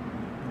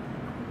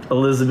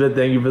 Elizabeth,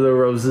 thank you for the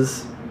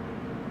roses.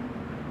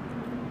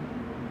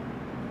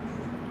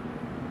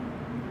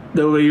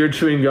 The way you're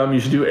chewing gum, you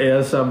should do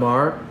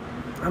ASMR.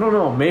 I don't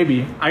know,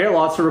 maybe. I get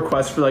lots of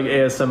requests for like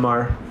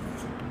ASMR.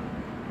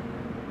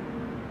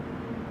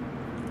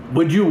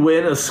 Would you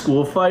win a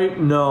school fight?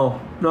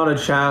 No, not a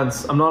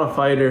chance. I'm not a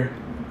fighter.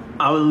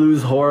 I would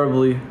lose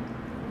horribly.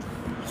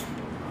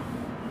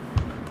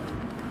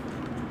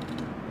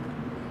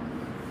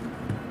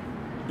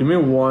 Give me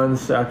 1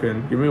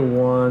 second. Give me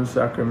 1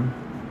 second.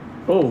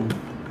 Oh.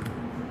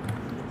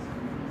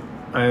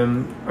 I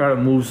gotta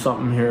move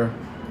something here.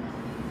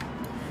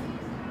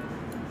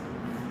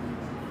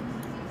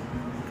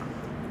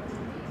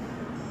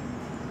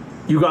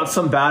 You got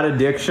some bad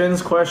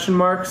addictions, question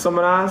mark,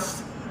 someone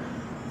asked.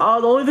 The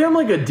only thing I'm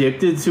like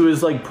addicted to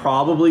is like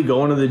probably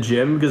going to the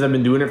gym because I've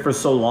been doing it for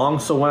so long.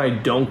 So when I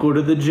don't go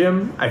to the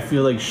gym, I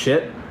feel like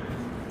shit.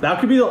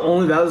 That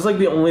was like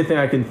the only thing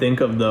I can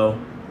think of though.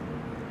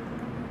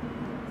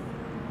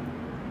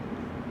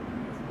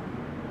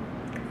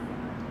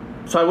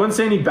 So I wouldn't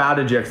say any bad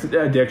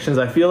addictions.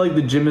 I feel like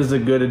the gym is a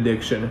good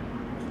addiction.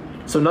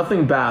 So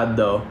nothing bad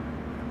though.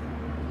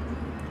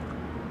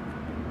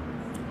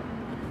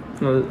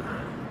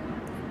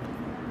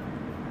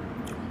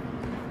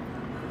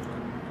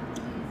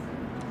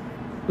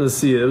 Let's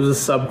see, it was a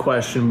sub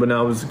question, but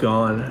now it's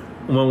gone.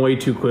 It went way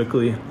too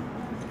quickly.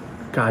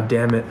 God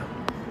damn it.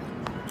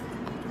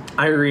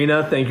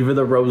 Irina, thank you for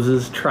the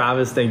roses.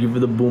 Travis, thank you for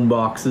the boom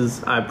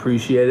boxes. I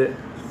appreciate it.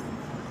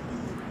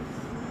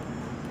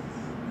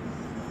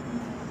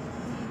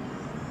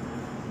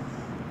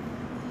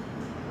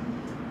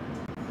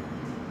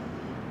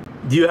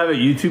 Do you have a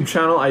YouTube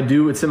channel? I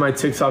do. It's in my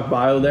TikTok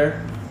bio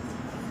there.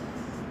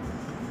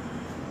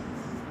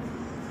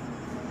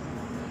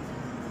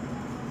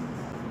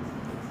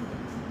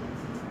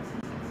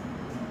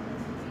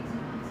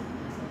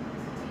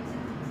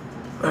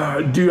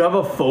 Do you have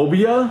a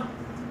phobia?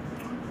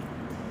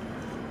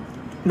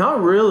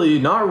 Not really,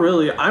 not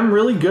really. I'm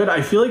really good.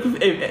 I feel like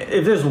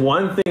if there's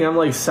one thing I'm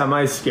like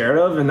semi-scared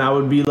of, and that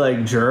would be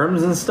like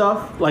germs and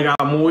stuff. Like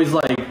I'm always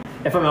like,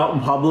 if I'm out in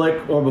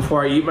public or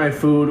before I eat my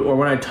food or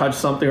when I touch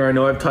something or I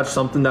know I've touched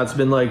something that's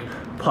been like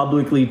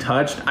publicly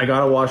touched, I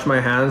gotta wash my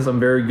hands. I'm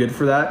very good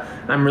for that.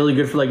 I'm really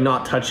good for like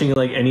not touching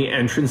like any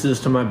entrances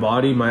to my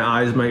body, my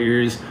eyes, my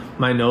ears,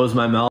 my nose,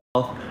 my mouth.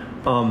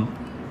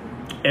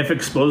 If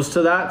exposed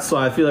to that, so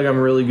I feel like I'm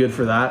really good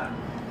for that.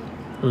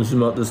 Let's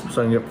zoom out this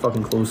so I can get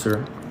fucking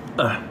closer.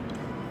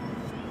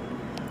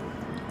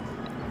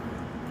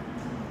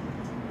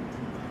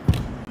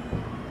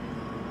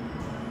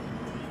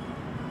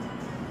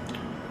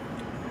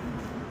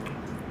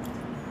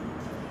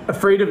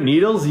 Afraid of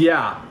needles?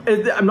 Yeah.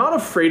 I'm not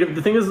afraid of,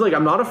 the thing is like,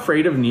 I'm not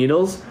afraid of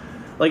needles.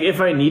 Like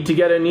if I need to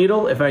get a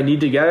needle, if I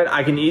need to get it,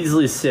 I can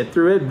easily sit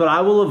through it, but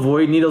I will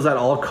avoid needles at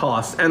all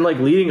costs. And like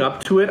leading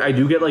up to it, I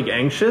do get like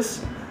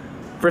anxious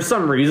for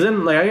some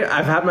reason. Like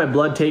I've had my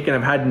blood taken,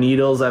 I've had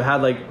needles, I've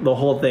had like the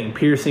whole thing,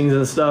 piercings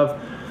and stuff.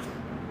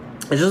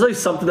 It's just like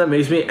something that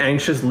makes me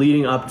anxious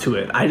leading up to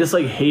it. I just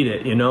like hate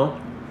it, you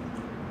know?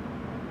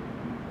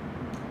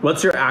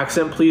 What's your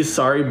accent, please?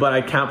 Sorry, but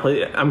I can't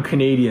play. I'm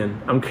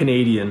Canadian. I'm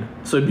Canadian.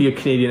 So it'd be a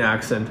Canadian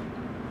accent.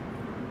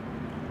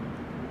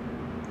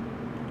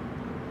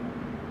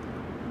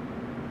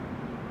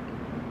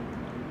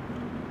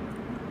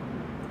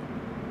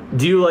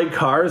 Do you like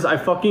cars? I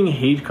fucking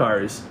hate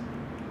cars.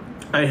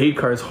 I hate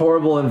cars.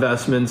 Horrible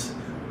investments.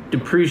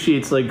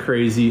 Depreciates like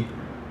crazy.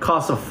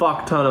 Costs a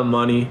fuck ton of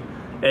money.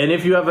 And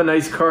if you have a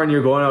nice car and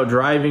you're going out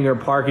driving or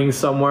parking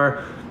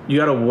somewhere, you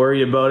gotta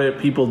worry about it.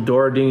 People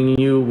door dinging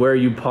you, where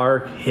you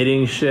park,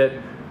 hitting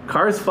shit.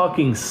 Cars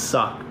fucking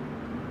suck.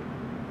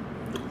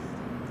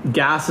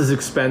 Gas is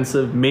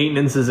expensive.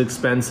 Maintenance is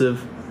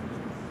expensive.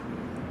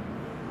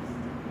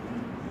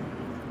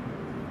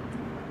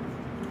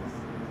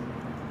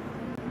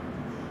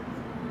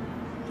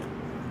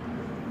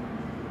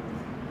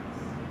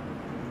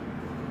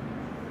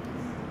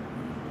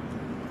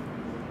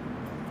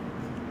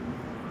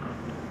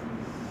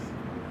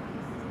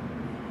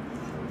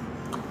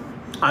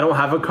 I don't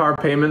have a car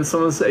payment.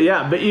 Someone said,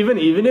 yeah, but even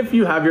if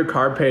you have your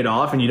car paid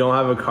off and you don't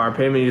have a car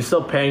payment, you're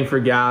still paying for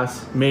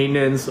gas,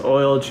 maintenance,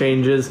 oil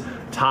changes,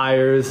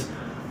 tires,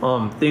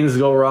 things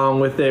go wrong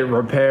with it,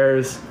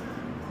 repairs.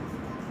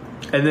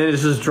 And then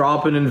it's just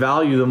dropping in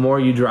value the more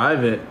you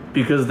drive it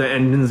because the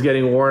engine's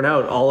getting worn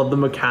out. All of the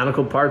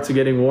mechanical parts are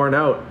getting worn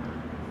out.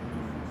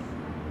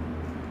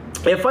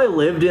 If I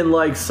lived in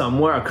like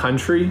somewhere, a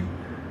country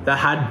that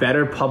had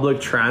better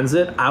public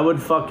transit, I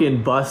would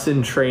fucking bus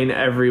and train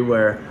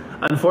everywhere.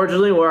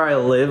 Unfortunately, where I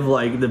live,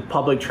 like the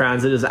public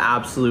transit is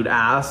absolute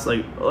ass,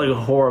 like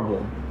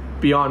horrible,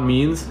 beyond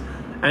means,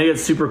 and it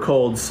gets super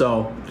cold.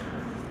 So,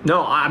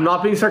 no, I'm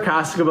not being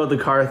sarcastic about the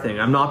car thing.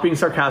 I'm not being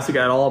sarcastic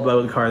at all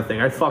about the car thing.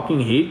 I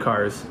fucking hate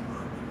cars.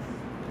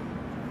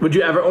 Would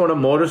you ever own a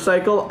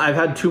motorcycle? I've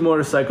had 2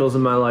 motorcycles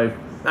in my life.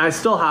 I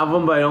still have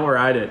them, but I don't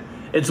ride it.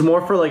 It's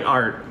more for like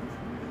art.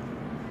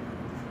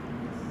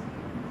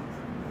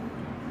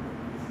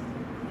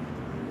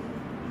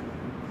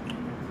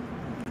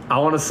 I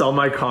want to sell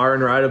my car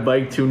and ride a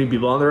bike. Too many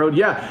people on the road.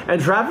 Yeah,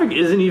 and traffic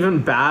isn't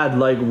even bad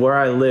like where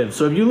I live.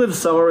 So if you live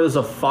somewhere where there's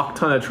a fuck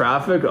ton of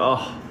traffic,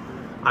 oh,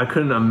 I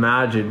couldn't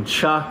imagine.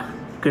 Chuck,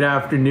 good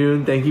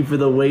afternoon. Thank you for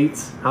the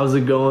waits. How's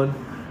it going?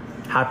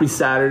 Happy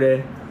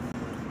Saturday.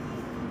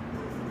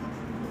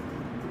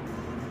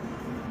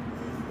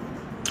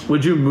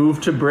 Would you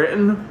move to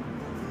Britain?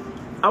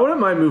 I wouldn't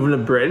mind moving to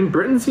Britain.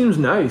 Britain seems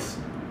nice.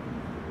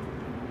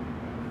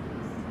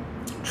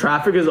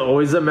 Traffic is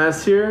always a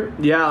mess here.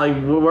 Yeah,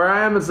 like where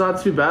I am, it's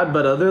not too bad,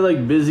 but other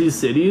like busy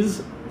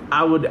cities,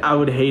 I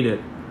would hate it.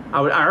 I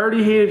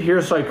already hate it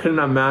here, so I couldn't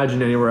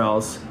imagine anywhere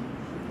else.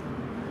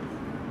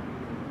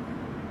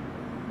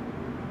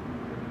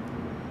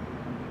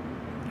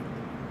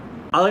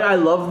 I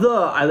love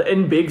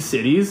in big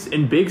cities.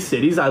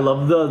 I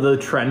love the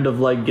trend of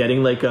like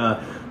getting like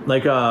a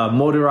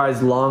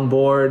motorized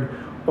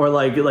longboard or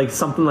like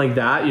something like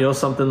that. You know,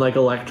 something like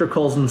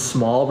electricals and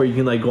small where you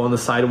can like go on the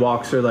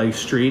sidewalks or like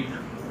street.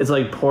 It's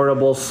like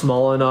portable,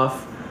 small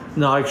enough,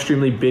 not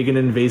extremely big and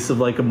invasive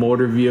like a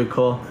motor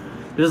vehicle.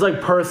 There's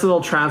like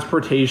personal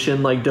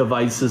transportation like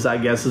devices, I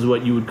guess is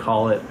what you would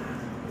call it.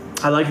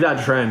 I like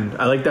that trend.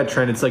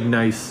 It's like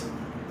nice.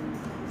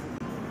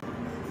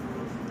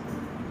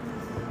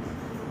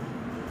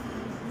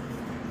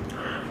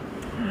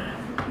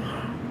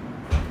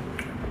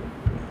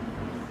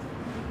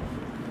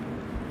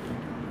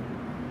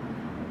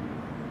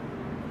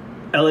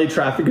 LA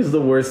traffic is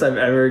the worst I've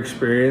ever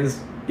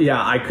experienced.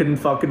 Yeah, I couldn't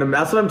fucking...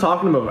 That's what I'm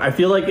talking about. I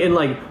feel like in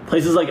like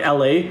places like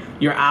LA,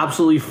 you're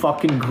absolutely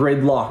fucking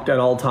gridlocked at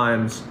all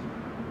times.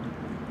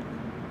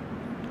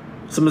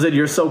 Someone said,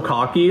 you're so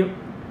cocky.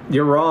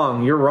 You're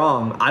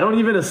wrong. I don't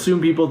even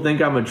assume people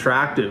think I'm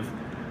attractive.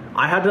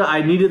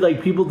 I needed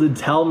like people to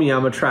tell me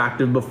I'm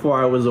attractive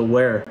before I was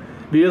aware.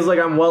 Because like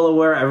I'm well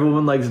aware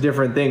everyone likes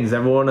different things.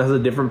 Everyone has a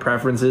different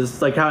preferences.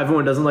 It's like how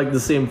everyone doesn't like the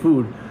same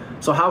food.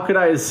 So how could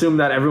I assume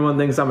that everyone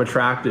thinks I'm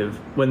attractive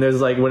when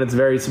it's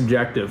very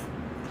subjective?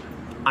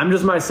 I'm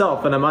just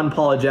myself and I'm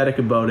unapologetic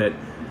about it.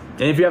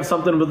 And if you have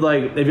something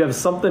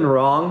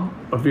wrong,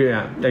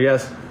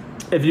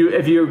 if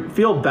you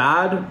feel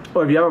bad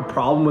or if you have a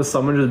problem with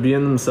someone just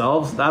being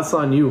themselves, that's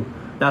on you.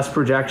 That's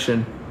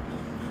projection.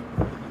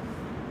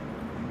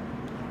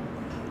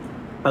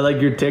 I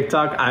like your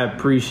TikTok. I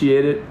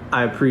appreciate it.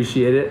 I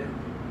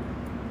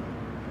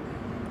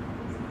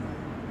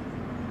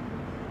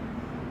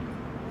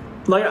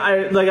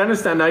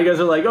understand now you guys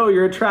are like, oh,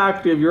 you're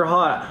attractive, you're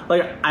hot.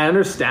 Like, I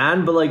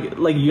understand, but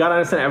like you gotta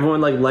understand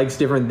everyone like likes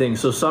different things.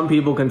 So some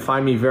people can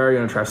find me very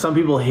unattractive. Some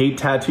people hate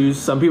tattoos.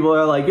 Some people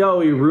are like, oh,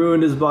 he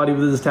ruined his body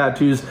with his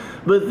tattoos.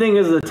 But the thing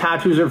is, the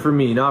tattoos are for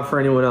me, not for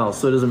anyone else.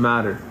 So it doesn't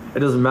matter.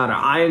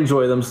 I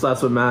enjoy them, so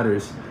that's what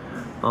matters.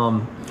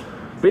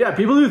 But yeah,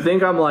 people who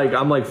think I'm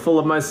like full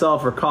of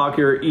myself or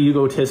cocky or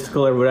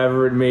egotistical or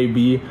whatever it may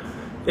be,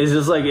 it's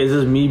just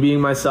me being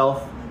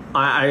myself.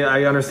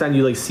 I understand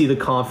you like see the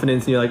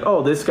confidence and you're like,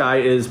 oh, this guy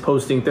is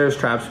posting thirst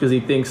traps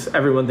because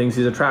everyone thinks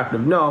he's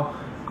attractive. No,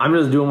 I'm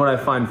just doing what I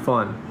find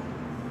fun.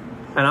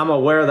 And I'm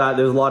aware that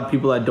there's a lot of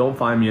people that don't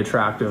find me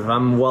attractive.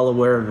 I'm well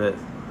aware of it.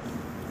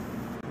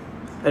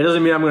 It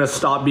doesn't mean I'm going to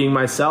stop being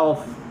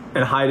myself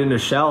and hide in a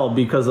shell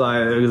because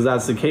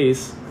that's the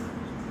case.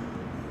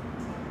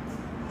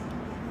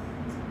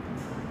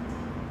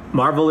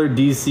 Marvel or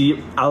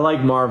DC? I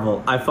like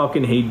Marvel. I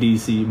fucking hate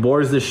DC.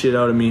 Bores the shit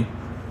out of me.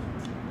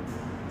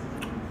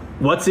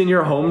 What's in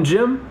your home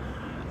gym?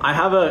 I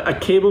have a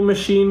cable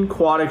machine,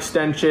 quad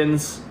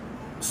extensions,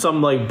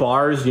 some like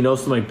bars,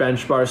 some like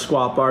bench bars,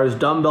 squat bars,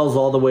 dumbbells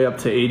all the way up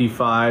to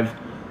 85.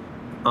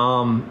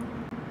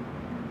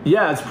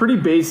 Yeah, it's pretty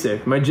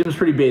basic. My gym's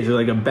pretty basic,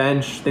 like a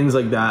bench, things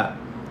like that.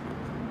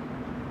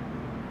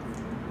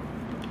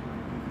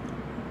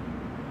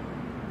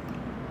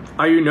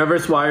 Are you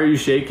nervous? Why are you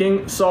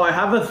shaking? So I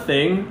have a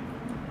thing.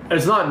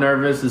 It's not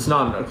nervous. It's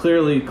not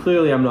clearly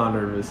I'm not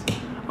nervous.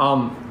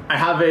 I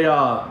have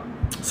a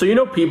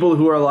so people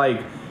who are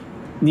like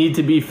need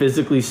to be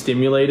physically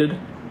stimulated,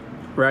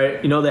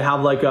 right? They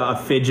have like a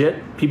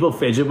fidget. People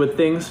fidget with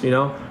things,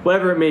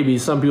 whatever it may be.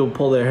 Some people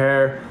pull their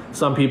hair.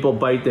 Some people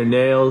bite their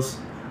nails.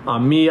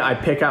 Me, I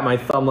pick at my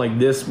thumb like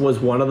this was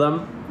one of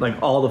them,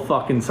 like all the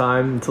fucking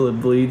time until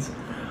it bleeds.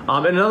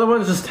 And another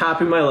one's just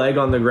tapping my leg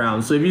on the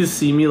ground. So if you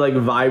see me like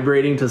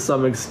vibrating to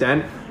some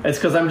extent, it's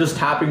because I'm just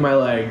tapping my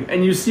leg.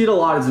 And you see it a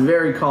lot. It's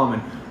very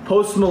common.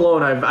 Post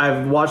Malone,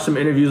 I've watched some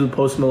interviews with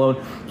Post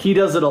Malone. He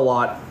does it a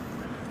lot.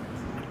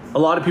 A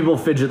lot of people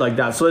fidget like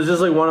that. So it's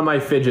just like one of my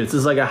fidgets.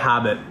 It's like a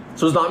habit.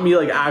 So it's not me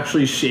like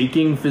actually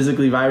shaking,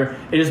 physically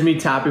vibrating. It's just me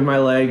tapping my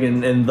leg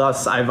and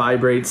thus I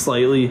vibrate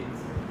slightly.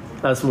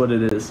 That's what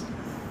it is.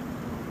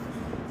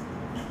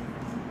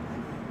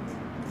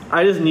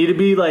 I just need to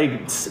be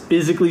like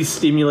physically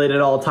stimulated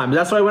at all times.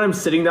 That's why when I'm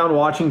sitting down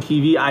watching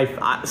TV,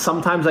 I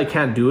sometimes I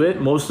can't do it.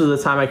 Most of the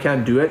time I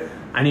can't do it.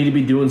 I need to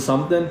be doing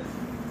something.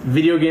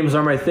 Video games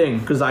are my thing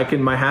because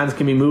my hands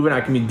can be moving.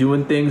 I can be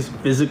doing things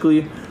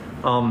physically.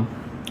 And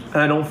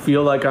I don't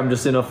feel like I'm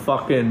just in a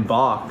fucking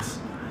box.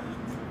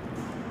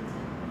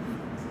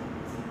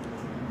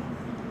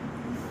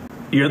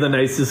 You're the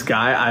nicest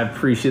guy. I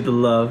appreciate the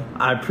love.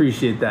 I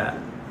appreciate that.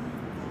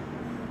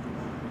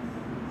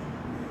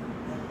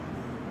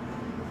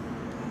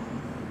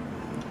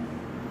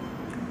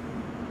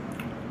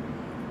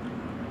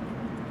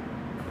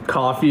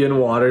 Coffee and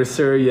water,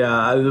 sir.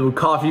 Yeah, the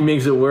coffee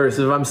makes it worse.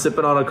 If I'm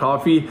sipping on a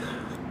coffee,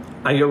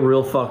 I get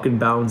real fucking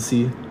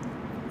bouncy.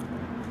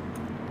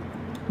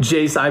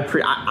 Jace,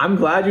 I'm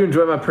glad you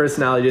enjoy my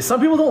personality.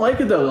 Some people don't like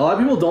it though. A lot of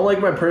people don't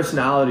like my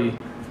personality.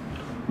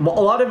 A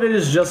lot of it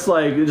is just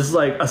like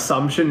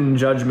assumption and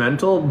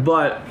judgmental,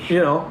 but you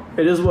know,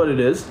 it is what it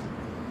is.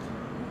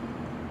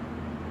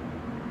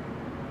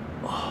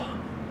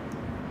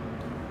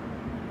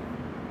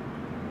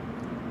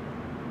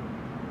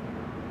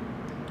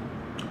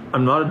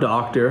 I'm not a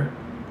doctor.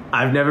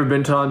 I've never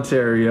been to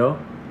Ontario.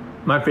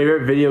 My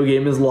favorite video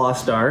game is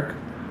Lost Ark.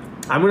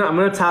 I'm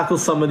gonna tackle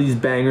some of these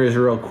bangers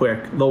real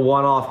quick. The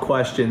one-off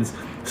questions.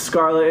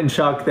 Scarlett and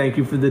Chuck, thank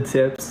you for the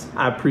tips.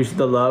 I appreciate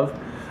the love.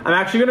 I'm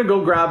actually gonna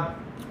go grab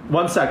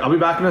one sec. I'll be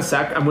back in a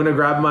sec. I'm gonna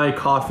grab my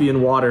coffee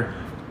and water.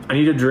 I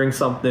need to drink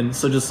something.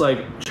 So just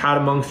like chat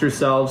amongst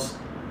yourselves.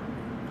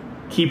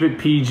 Keep it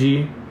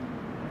PG.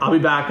 I'll be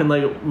back in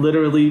like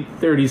literally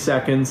 30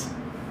 seconds.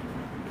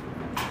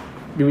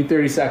 Give me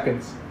 30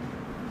 seconds.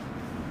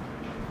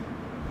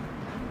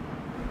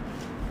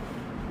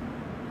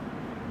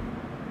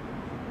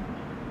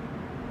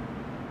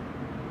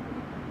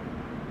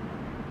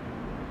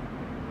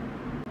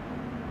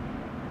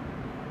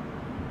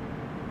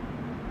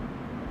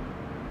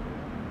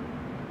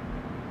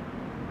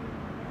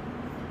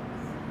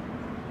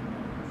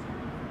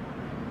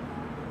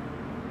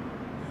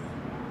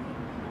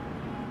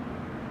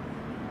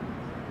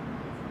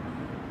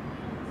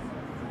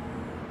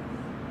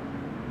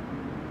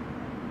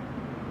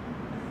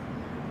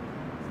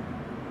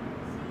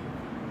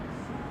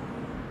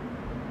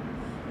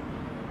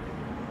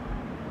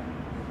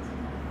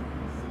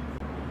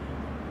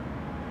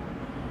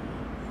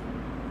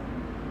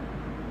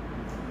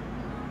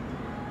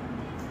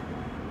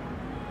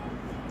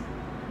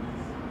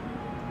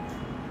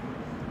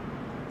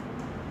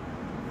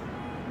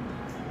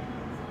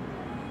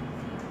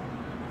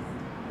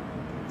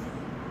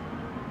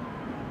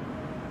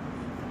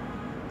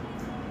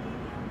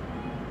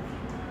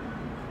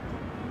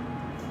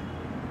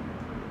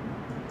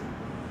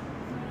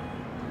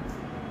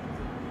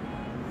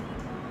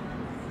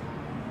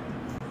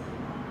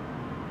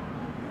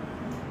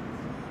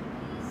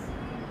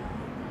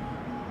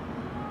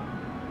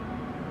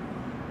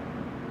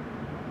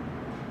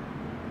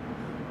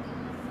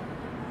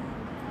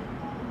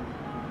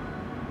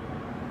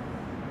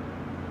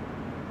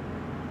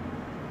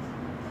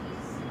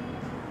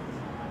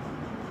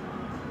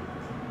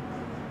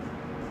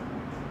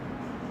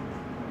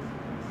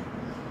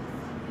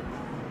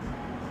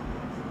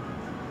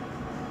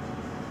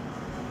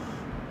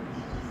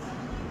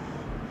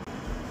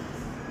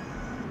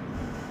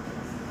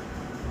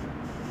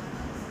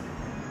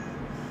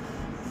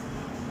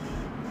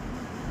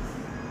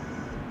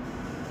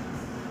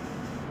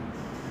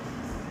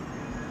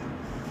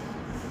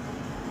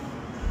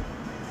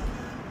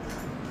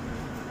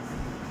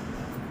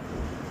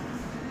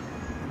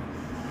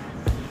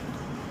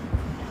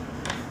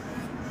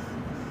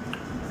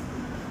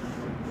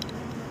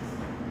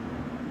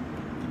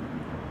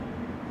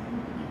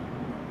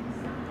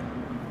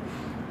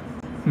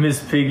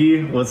 Miss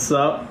Piggy, what's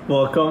up?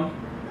 Welcome.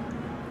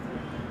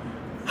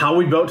 How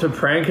we about to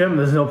prank him?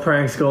 There's no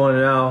pranks going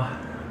now.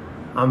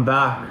 I'm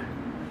back.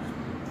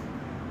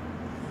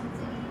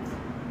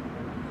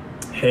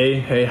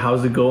 Hey,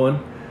 how's it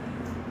going?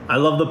 I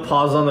love the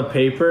pause on the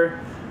paper.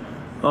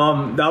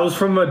 That was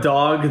from a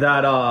dog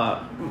that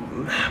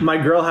my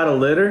girl had a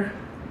litter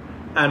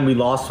and we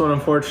lost one,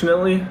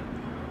 unfortunately.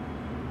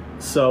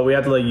 So we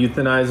had to like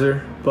euthanize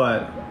her,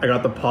 but I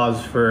got the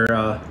pause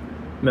for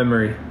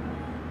memory.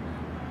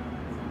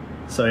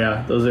 So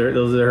yeah, those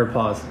are her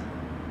paws.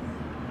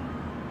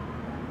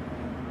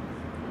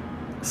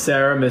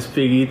 Sarah, Miss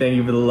Piggy, thank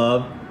you for the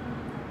love.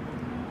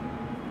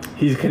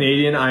 He's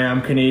Canadian, I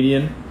am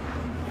Canadian.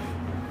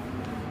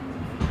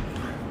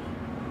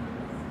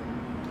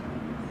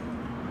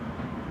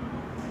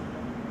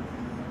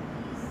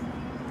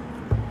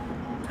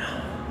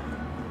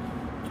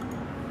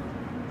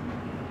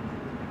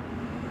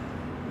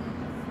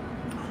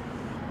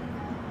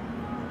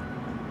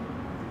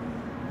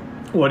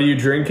 What are you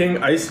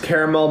drinking? Iced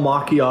caramel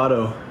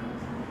macchiato.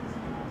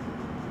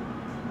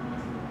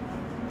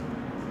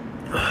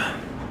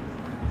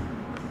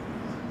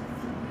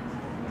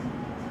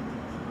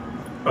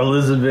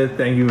 Elizabeth,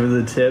 thank you for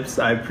the tips.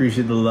 I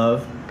appreciate the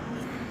love.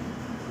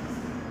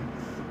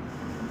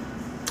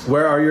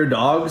 Where are your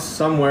dogs?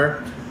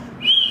 Somewhere.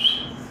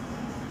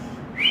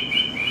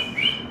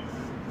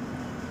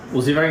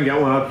 We'll see if I can get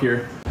one up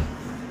here.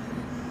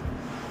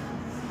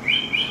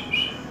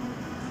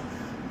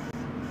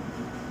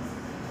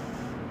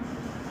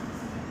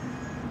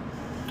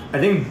 I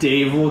think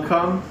Dave will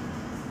come.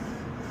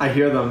 I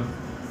hear them.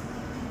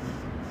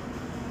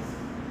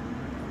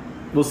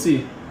 We'll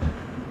see.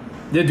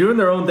 They're doing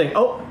their own thing.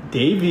 Oh,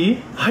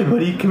 Davey. Hi,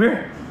 buddy. Come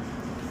here.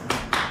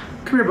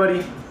 Come here,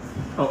 buddy.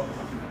 Oh,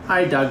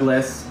 hi,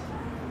 Douglas.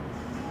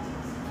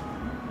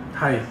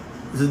 Hi.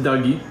 This is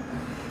Dougie.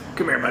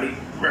 Come here, buddy.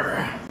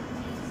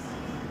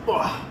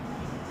 Oh.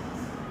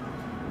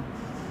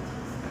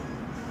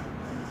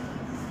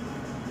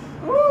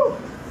 Woo.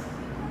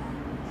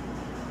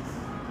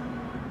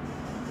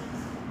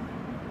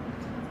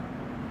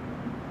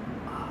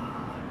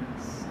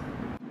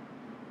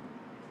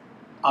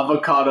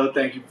 Avocado,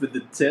 thank you for the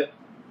tip.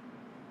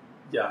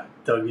 Yeah,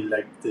 Dougie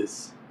liked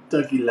this.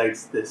 Dougie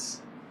likes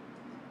this.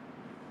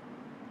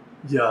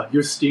 Yeah,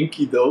 you're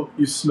stinky though.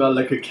 You smell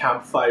like a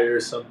campfire or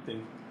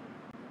something.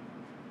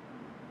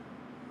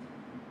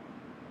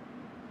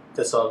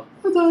 That's all.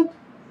 All done.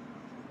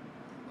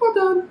 All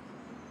done.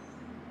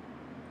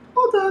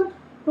 All done.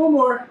 No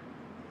more.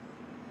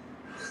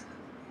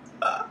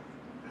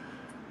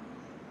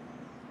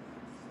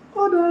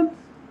 All done.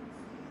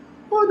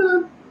 All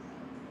done.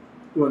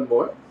 One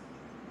more.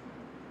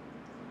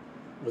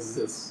 What's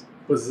this?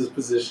 What's this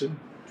position?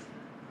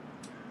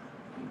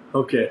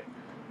 Okay.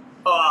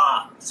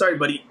 Sorry,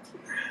 buddy.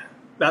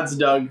 That's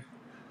Doug.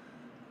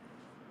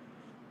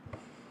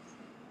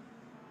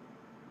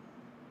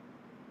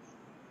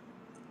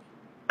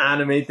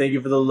 Anime, thank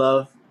you for the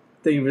love.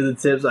 Thank you for the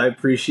tips. I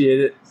appreciate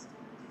it.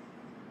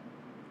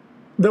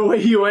 The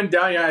way he went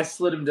down, yeah, I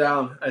slid him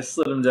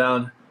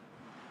down.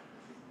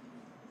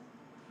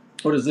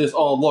 What is this?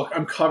 Oh, look,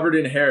 I'm covered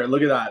in hair.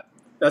 Look at that.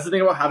 That's the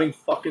thing about having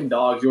fucking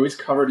dogs. You're always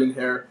covered in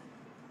hair.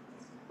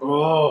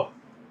 Oh.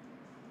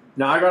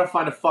 Now I gotta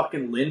find a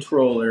fucking lint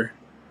roller.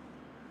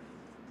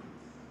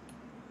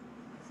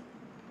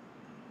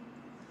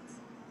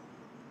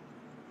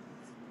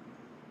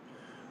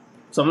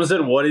 Someone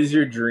said, what is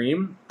your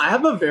dream? I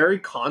have a very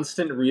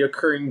constant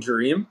reoccurring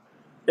dream.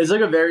 It's like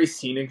a very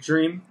scenic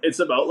dream. It's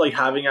about like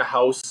having a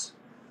house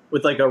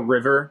with like a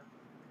river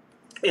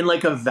in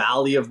like a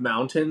valley of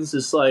mountains.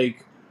 It's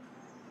like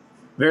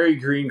very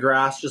green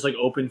grass, just like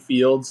open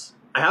fields.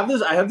 I have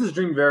this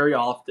dream very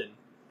often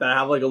that I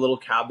have like a little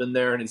cabin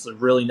there and it's like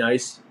really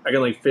nice. I can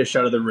like fish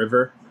out of the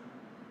river.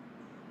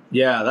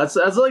 Yeah, that's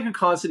like a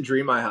constant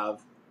dream I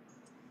have.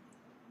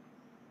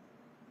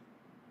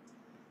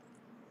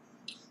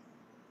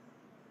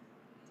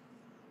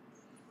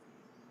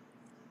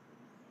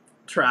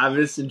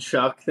 Travis and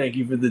Chuck, thank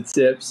you for the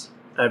tips.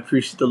 I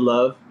appreciate the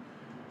love.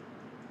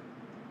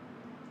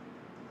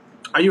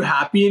 Are you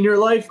happy in your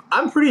life?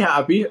 I'm pretty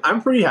happy.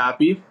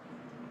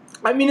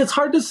 I mean, it's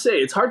hard to say.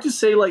 It's hard to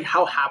say like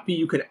how happy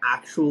you can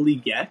actually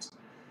get.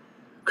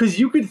 Because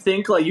you could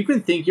think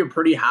you're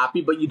pretty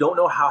happy, but you don't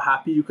know how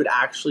happy you could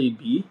actually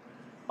be.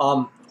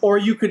 Or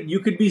you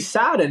could be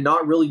sad and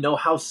not really know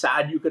how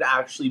sad you could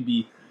actually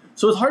be.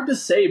 So it's hard to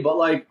say, but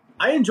like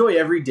I enjoy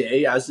every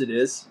day as it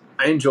is.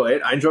 I enjoy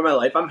it. I enjoy my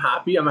life. I'm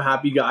happy. I'm a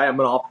happy guy. I'm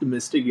an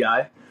optimistic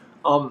guy.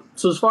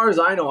 So as far as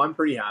I know, I'm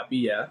pretty happy,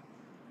 yeah.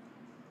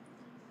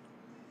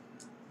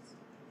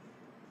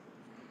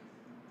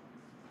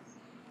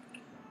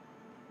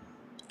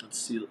 Let's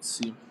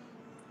see.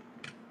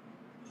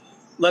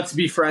 Let's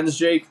be friends,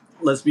 Jake.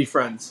 Let's be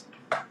friends.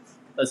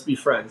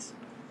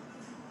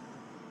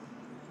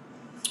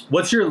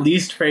 What's your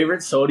least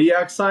favorite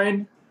zodiac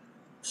sign?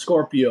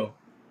 Scorpio.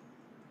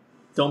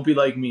 Don't be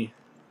like me.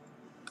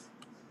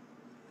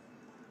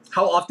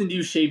 How often do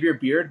you shave your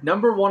beard?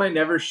 Number one, I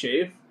never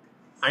shave.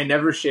 I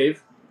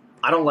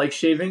don't like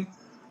shaving.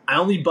 I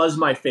only buzz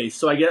my face.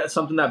 So I get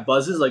something that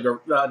buzzes, like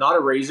not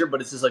a razor,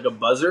 but it's just like a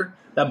buzzer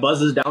that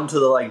buzzes down to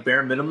the like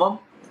bare minimum.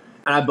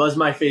 And I buzz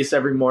my face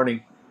every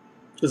morning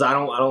because I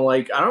don't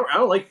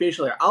like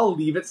facial hair. I'll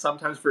leave it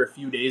sometimes for a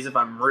few days if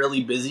I'm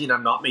really busy and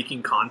I'm not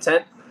making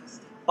content.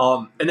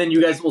 And then you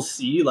guys will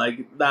see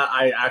like that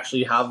I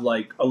actually have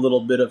like a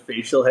little bit of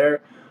facial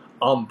hair.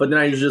 But then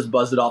I usually just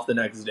buzz it off the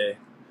next day.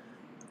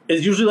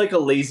 It's usually like a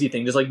lazy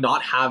thing, just like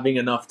not having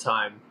enough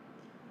time.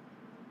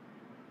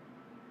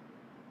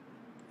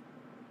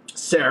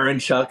 Sarah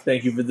and Chuck,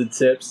 thank you for the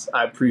tips.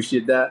 I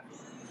appreciate that.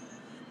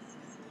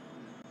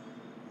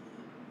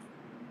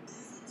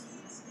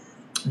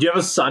 Do you have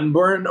a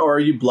sunburn or are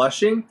you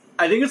blushing?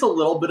 I think it's a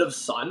little bit of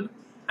sun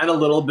and a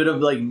little bit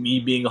of like me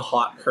being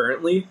hot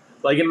currently.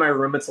 Like in my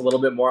room, it's a little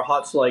bit more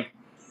hot. So like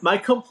my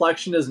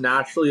complexion is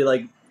naturally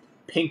like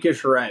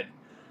pinkish red.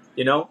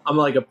 You know, I'm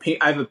like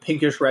I have a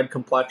pinkish red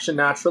complexion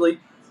naturally.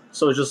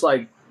 So it's just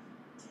like,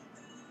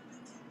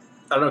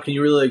 I don't know, can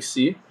you really like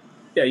see?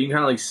 Yeah, you can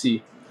kind of like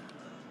see.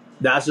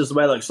 That's just the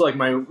way I look. So like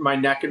my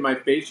neck and my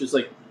face just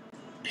like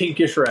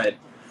pinkish red.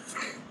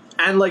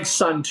 And like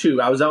sun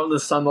too. I was out in the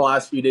sun the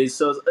last few days,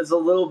 so it's a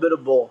little bit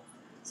of both.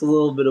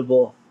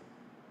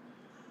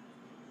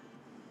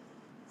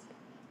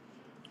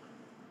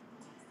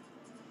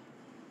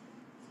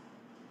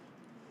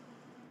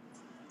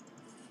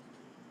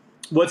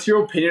 What's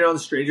your opinion on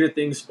Stranger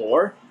Things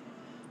 4?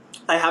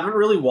 I haven't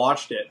really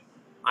watched it.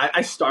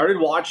 I started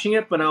watching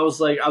it, but I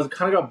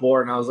kind of got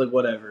bored and I was like,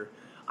 whatever.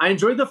 I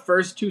enjoyed the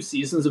first 2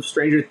 seasons of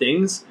Stranger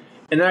Things,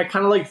 and then I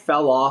kind of like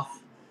fell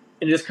off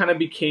and just kind of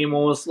became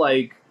almost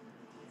like,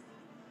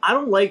 I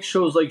don't like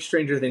shows like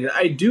Stranger Things.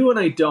 I do and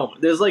I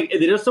don't. They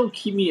just don't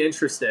keep me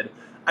interested.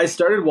 I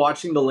started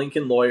watching The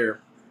Lincoln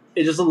Lawyer.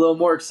 It's just a little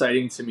more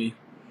exciting to me.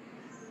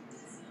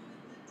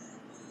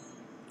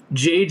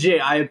 JJ,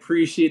 I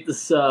appreciate the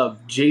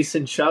sub.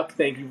 Jason Chuck,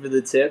 thank you for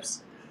the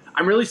tips.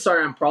 I'm really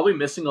sorry. I'm probably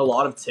missing a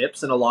lot of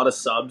tips and a lot of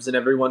subs and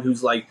everyone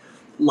who's like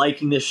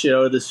liking this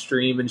show, the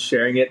stream, and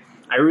sharing it.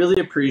 I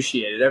really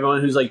appreciate it. Everyone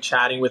who's like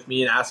chatting with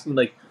me and asking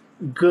like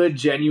good,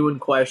 genuine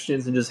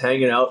questions and just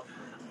hanging out.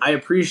 I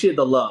appreciate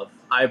the love.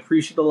 I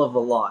appreciate the love a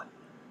lot.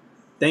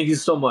 Thank you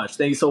so much.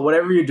 Thank you. So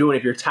whatever you're doing,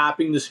 if you're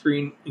tapping the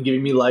screen and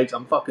giving me likes,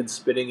 I'm fucking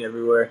spitting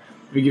everywhere.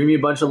 If you're giving me a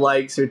bunch of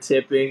likes or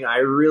tipping, I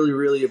really,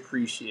 really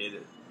appreciate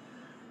it.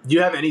 Do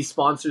you have any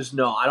sponsors?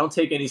 No, I don't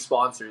take any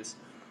sponsors.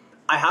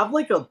 I have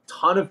like a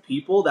ton of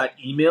people that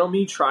email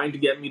me trying to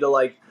get me to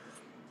like,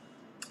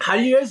 how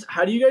do you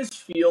guys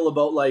feel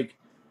about like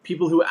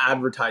people who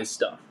advertise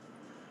stuff?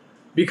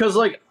 Because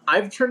like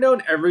I've turned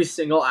down every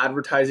single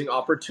advertising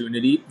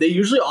opportunity. They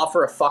usually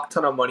offer a fuck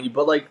ton of money,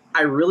 but like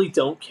I really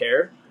don't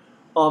care.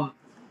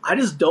 I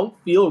just don't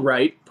feel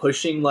right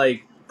pushing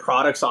like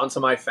products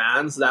onto my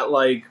fans that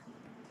like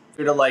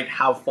to like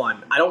have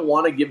fun. I don't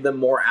want to give them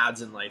more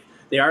ads in life.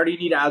 They already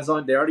need ads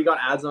on. They already got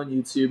ads on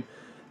YouTube.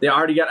 They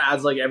already got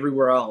ads like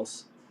everywhere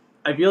else.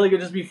 I feel like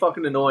it'd just be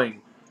fucking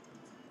annoying.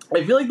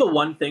 I feel like the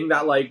one thing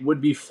that like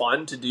would be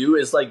fun to do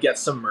is like get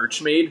some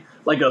merch made,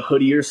 like a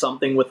hoodie or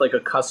something with like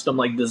a custom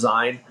like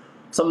design,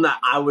 something that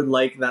I would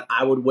like, that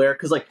I would wear.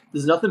 Cause like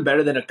there's nothing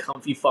better than a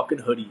comfy fucking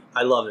hoodie.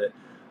 I love it.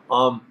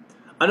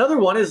 Another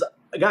one is,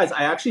 guys,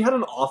 I actually had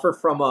an offer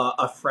from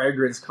a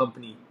fragrance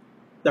company.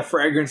 The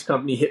fragrance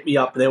company hit me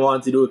up. They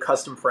wanted to do a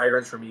custom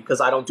fragrance for me because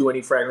I don't do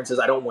any fragrances.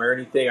 I don't wear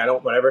anything. I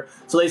don't whatever.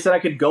 So they said I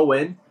could go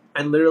in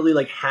and literally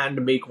like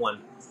hand make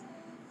one.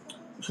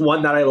 It's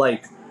one that I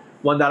like,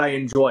 one that I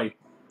enjoy,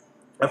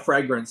 a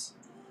fragrance,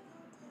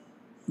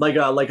 like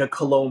a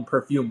cologne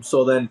perfume.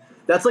 So then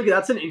that's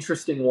an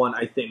interesting one.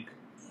 I think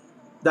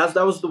that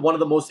was one of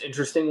the most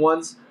interesting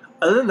ones.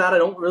 Other than that, I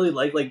don't really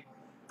like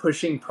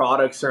pushing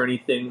products or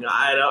anything.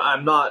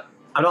 I'm not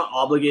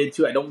obligated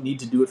to. I don't need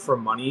to do it for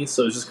money.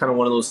 So it's just kind of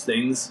one of those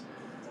things.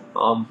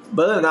 But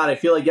other than that, I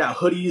feel like yeah,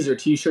 hoodies or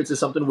t-shirts or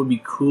something would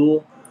be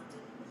cool.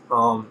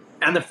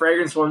 And the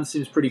fragrance one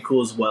seems pretty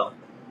cool as well.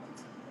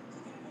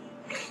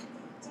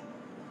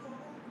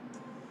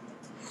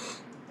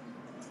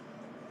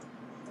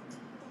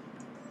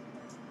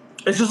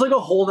 It's just like a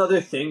whole nother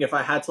thing. If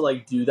I had to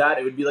like do that,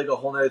 it would be like a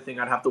whole nother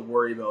thing I'd have to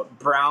worry about.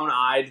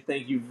 Brown-eyed,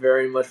 thank you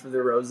very much for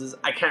the roses.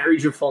 I can't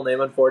read your full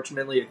name,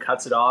 unfortunately. It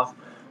cuts it off.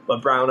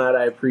 But brown-eyed,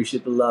 I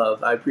appreciate the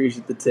love. I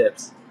appreciate the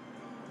tips.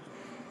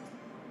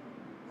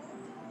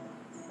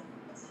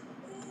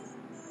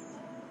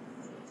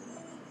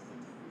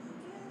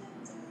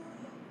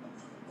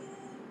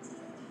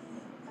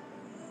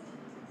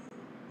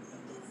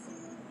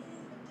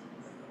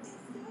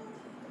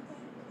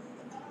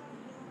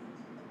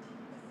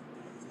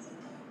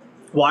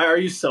 Why are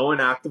you so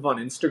inactive on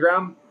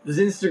Instagram? Because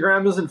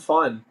Instagram isn't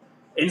fun.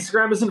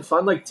 Instagram isn't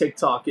fun like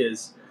TikTok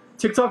is.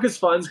 TikTok is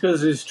fun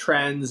because there's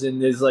trends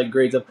and there's like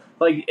great stuff.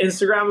 Like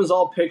Instagram is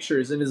all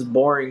pictures and is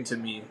boring to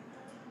me.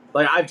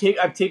 Like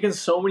I've taken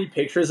so many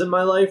pictures in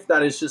my life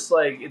that it's just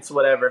like it's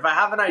whatever. If I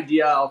have an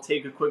idea, I'll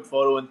take a quick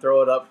photo and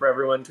throw it up for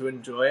everyone to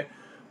enjoy.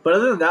 But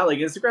other than that, like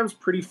Instagram's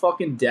pretty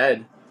fucking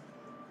dead.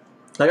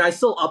 Like I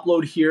still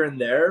upload here and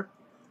there,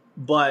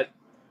 but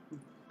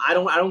I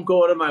don't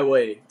go out of my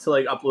way to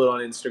like upload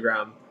on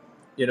Instagram,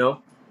 you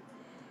know?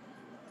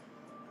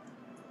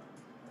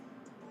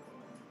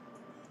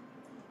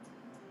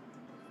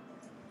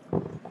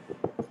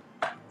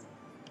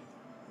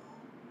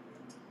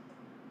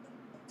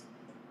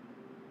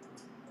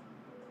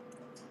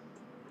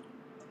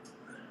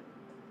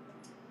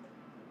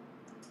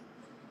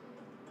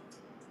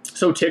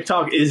 So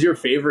TikTok is your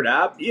favorite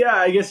app? Yeah,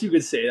 I guess you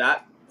could say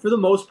that. For the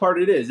most part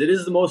it is. It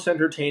is the most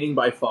entertaining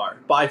by far.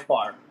 By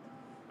far.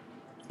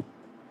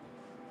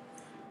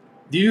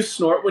 Do you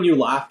snort when you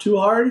laugh too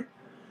hard?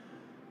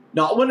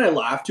 Not when I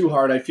laugh too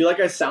hard. I feel like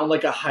I sound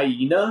like a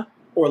hyena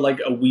or like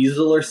a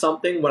weasel or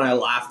something when I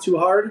laugh too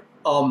hard.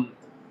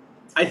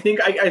 I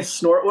think I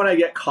snort when I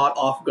get caught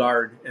off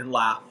guard and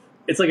laugh.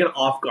 It's like an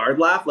off guard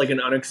laugh, like an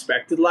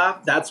unexpected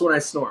laugh. That's when I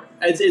snort.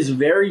 It's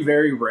very,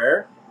 very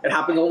rare. It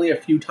happens only a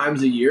few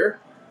times a year.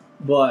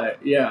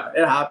 But yeah,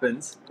 it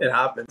happens. It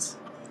happens.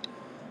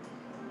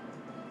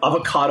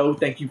 Avocado,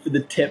 thank you for the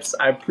tips.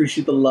 I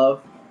appreciate the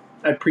love.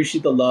 I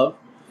appreciate the love.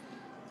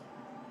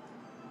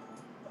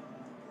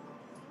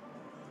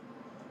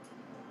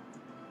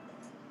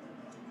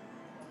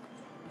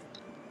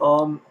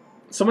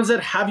 Someone said,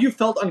 have you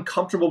felt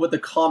uncomfortable with the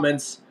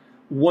comments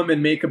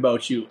women make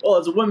about you? Oh,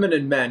 it's women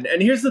and men.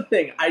 And here's the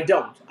thing, I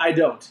don't.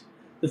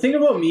 The thing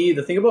about me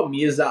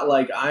is that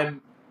like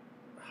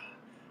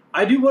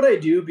I do what I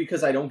do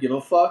because I don't give a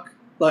fuck.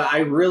 Like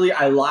I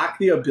lack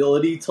the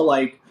ability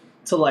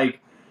to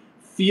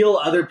feel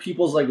other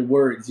people's like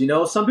words, you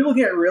know? Some people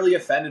get really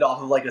offended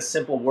off of like a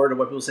simple word of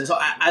what people say. So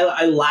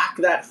I lack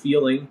that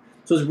feeling.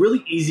 So it's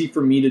really easy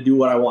for me to do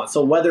what I want.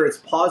 So whether it's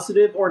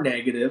positive or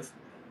negative,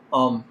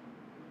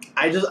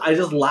 I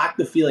just lack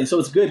the feeling. So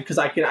it's good because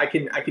I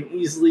can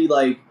easily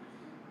like.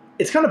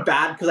 It's kind of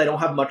bad because I don't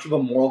have much of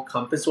a moral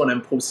compass when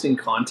I'm posting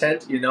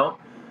content. You know,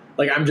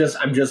 like I'm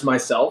just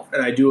myself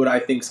and I do what I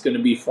think is going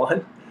to be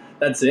fun.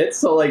 That's it.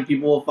 So like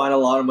people will find a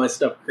lot of my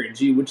stuff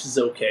cringy, which is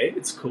okay.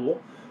 It's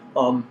cool.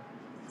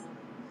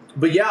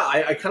 But yeah,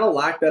 I kind of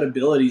lack that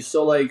ability.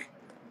 So like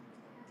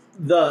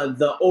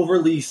the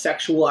overly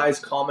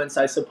sexualized comments,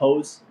 I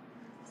suppose,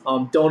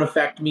 don't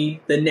affect me.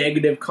 The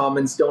negative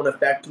comments don't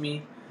affect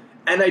me.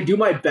 and I do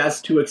my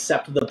best to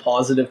accept the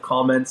positive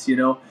comments, you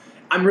know.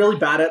 I'm really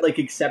bad at like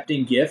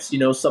accepting gifts. You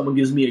know, someone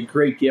gives me a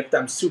great gift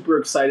I'm super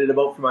excited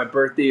about for my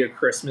birthday or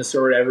Christmas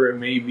or whatever it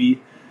may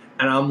be.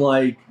 And I'm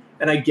like,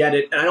 and I get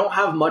it. And I don't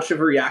have much of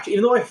a reaction.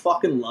 Even though I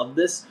fucking love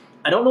this,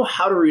 I don't know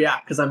how to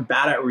react because I'm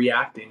bad at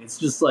reacting. It's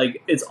just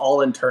like, it's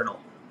all internal.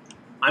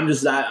 I'm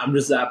just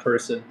that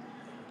person.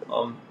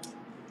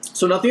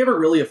 So nothing ever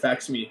really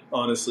affects me,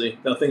 honestly.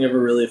 Nothing ever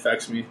really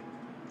affects me.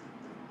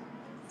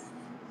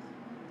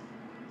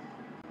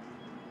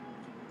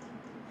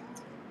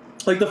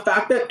 Like the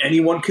fact that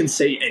anyone can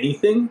say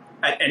anything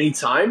at any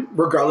time,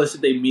 regardless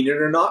if they mean it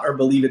or not, or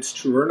believe it's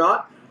true or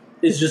not,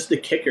 is just the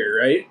kicker,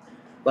 right?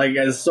 Like,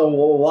 so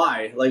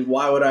why? Like,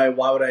 why would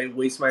I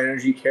waste my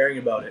energy caring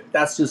about it?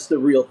 That's just the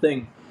real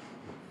thing.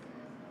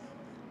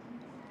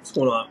 What's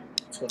going on?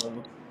 What's going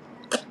on?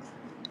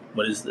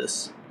 What is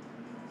this?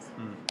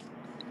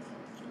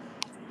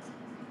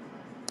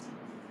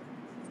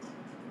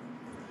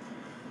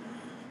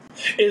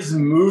 Is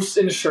moose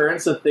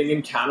insurance a thing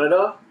in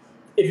Canada?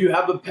 If you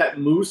have a pet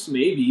moose,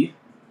 maybe.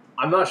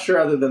 I'm not sure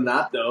other than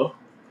that, though.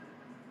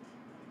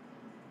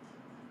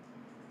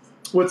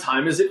 What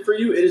time is it for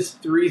you? It is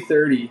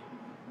 3:30.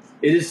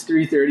 It is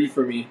 3:30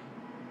 for me.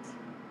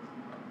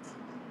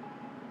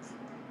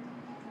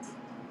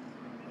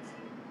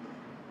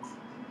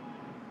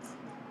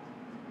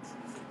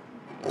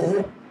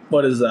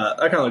 What is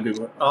that? I kind of like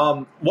good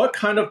one. What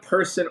kind of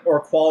person or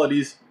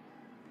qualities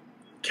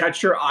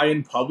catch your eye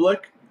in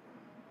public?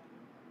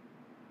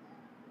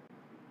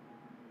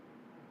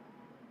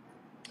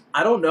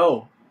 I don't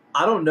know.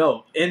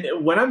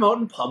 And when I'm out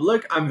in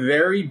public, I'm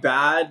very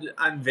bad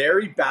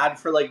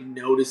for like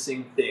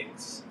noticing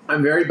things.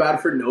 I'm very bad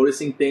for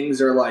noticing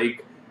things or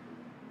like,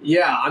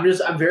 yeah,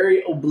 I'm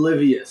very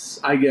oblivious,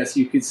 I guess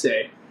you could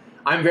say.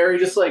 I'm very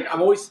just like,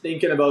 I'm always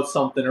thinking about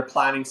something or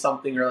planning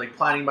something or like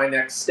planning my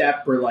next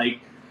step or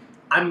like,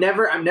 I'm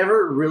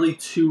never really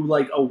too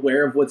like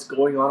aware of what's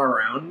going on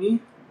around me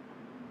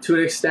to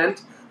an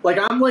extent. Like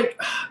I'm like,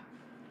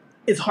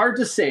 it's hard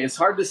to say.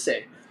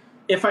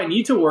 If I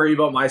need to worry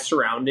about my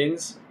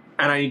surroundings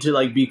and I need to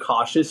like be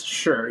cautious,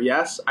 sure,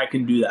 yes, I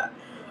can do that.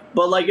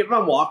 But like if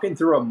I'm walking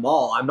through a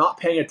mall, I'm not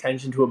paying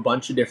attention to a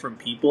bunch of different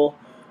people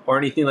or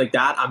anything like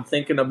that. I'm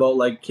thinking about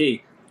like,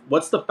 okay,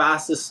 what's the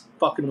fastest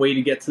fucking way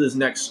to get to this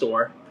next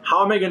store?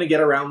 How am I going to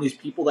get around these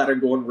people that are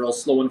going real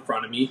slow in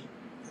front of me?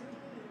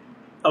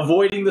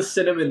 Avoiding the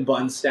cinnamon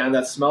bun stand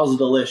that smells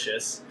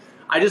delicious.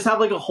 I just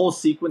have like a whole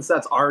sequence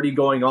that's already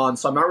going on.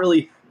 So I'm not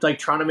really like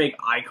trying to make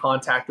eye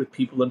contact with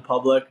people in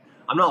public.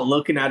 I'm not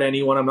looking at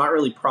anyone. I'm not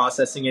really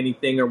processing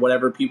anything or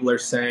whatever people are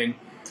saying.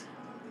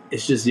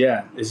 It's just,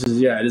 yeah,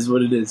 it is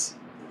what it is.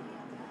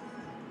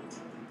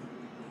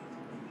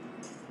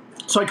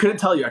 So I couldn't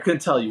tell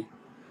you.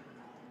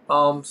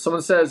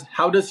 Someone says,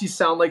 how does he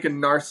sound like a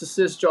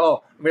narcissist?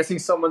 Oh, I'm guessing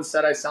someone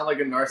said I sound like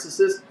a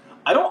narcissist.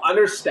 I don't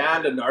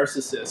understand a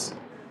narcissist.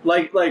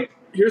 Like,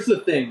 here's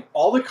the thing.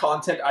 All the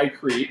content I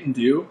create and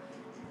do,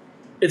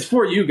 it's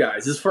for you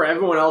guys. It's for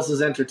everyone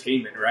else's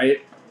entertainment,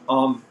 right?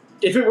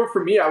 If it were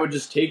for me, I would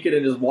just take it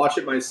and just watch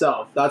it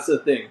myself. That's the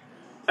thing.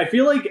 I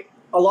feel like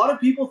a lot of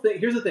people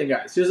think, here's the thing,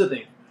 guys. Here's the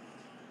thing.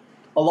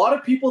 A lot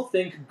of people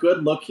think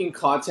good-looking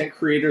content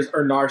creators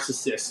are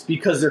narcissists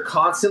because they're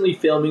constantly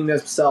filming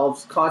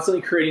themselves,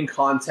 constantly creating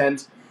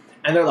content,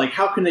 and they're like,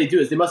 how can they do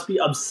this? They must be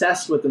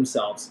obsessed with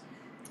themselves.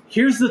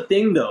 Here's the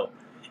thing, though.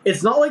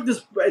 It's not like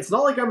this. It's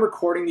not like I'm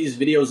recording these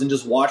videos and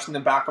just watching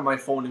them back on my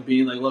phone and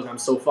being like, look, I'm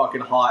so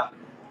fucking hot.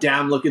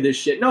 Damn, look at this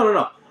shit.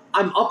 No.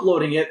 I'm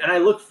uploading it, and I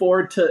look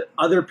forward to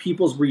other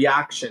people's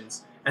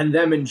reactions and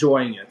them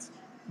enjoying it.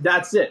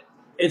 That's it.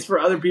 It's for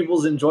other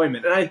people's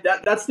enjoyment. And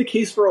that's the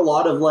case for a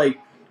lot of like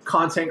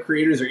content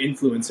creators or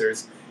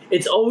influencers.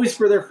 It's always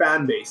for their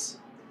fan base.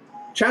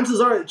 Chances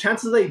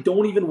they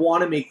don't even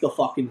want to make the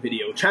fucking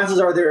video. Chances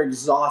are they're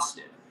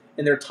exhausted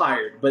and they're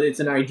tired. But it's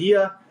an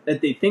idea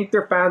that they think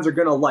their fans are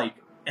going to like.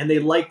 And they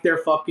like their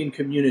fucking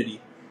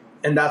community.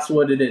 And that's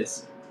what it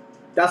is.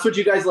 That's what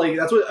you guys like.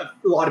 That's what a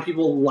lot of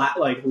people lack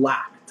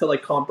to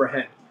like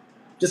comprehend.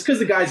 Just because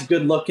the guy's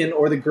good looking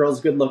or the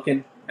girl's good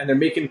looking and they're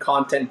making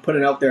content,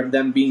 putting it out there of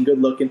them being good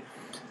looking,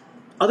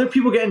 other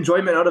people get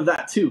enjoyment out of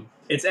that too.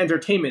 It's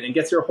entertainment. It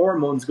gets your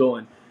hormones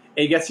going.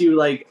 It gets you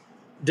like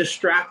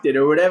distracted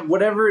or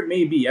whatever it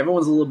may be.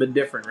 Everyone's a little bit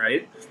different,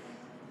 right?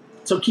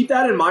 So keep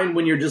that in mind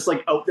when you're just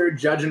like out there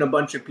judging a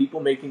bunch of people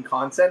making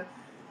content.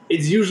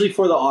 It's usually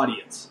for the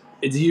audience.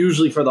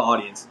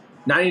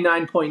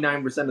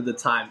 99.9% of the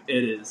time,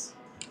 it is.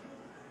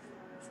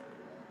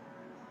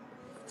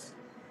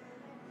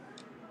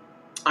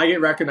 I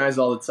get recognized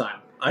all the time.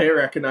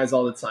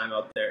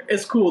 Out there.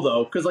 It's cool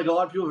though, because like a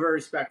lot of people very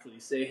respectfully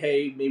say,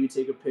 hey, maybe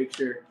take a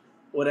picture,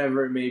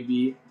 whatever it may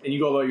be, and you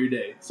go about your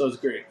day. So it's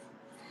great.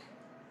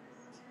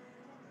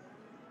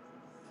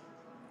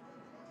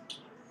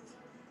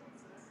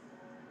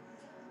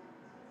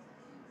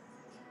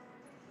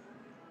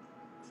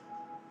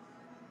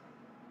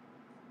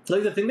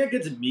 Like the thing that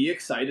gets me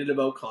excited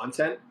about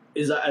content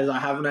is as I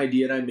have an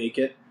idea and I make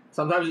it.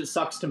 Sometimes it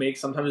sucks to make.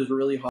 Sometimes it's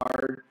really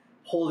hard.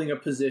 holding a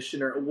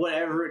position or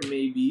whatever it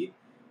may be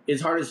is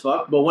hard as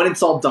fuck. But when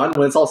it's all done,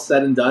 when it's all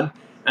said and done,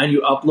 and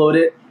you upload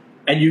it,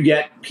 and you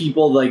get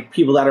people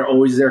that are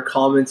always there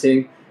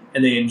commenting,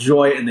 and they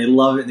enjoy it and they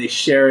love it and they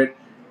share it,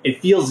 it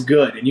feels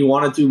good, and you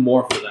want to do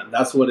more for them.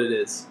 That's what it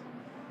is.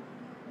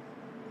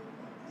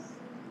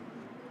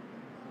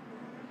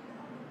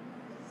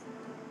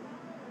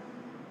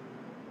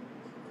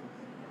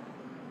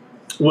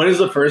 When is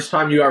the first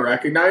time you got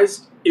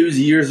recognized? It was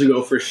years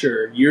ago for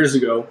sure. Years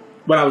ago,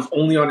 when I was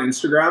only on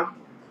Instagram.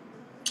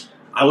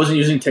 I wasn't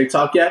using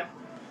TikTok yet.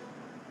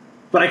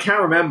 But I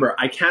can't remember.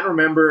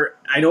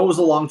 I know it was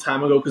a long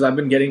time ago because I've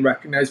been getting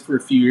recognized for a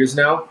few years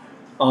now.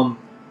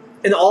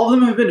 And all of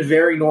them have been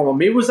very normal.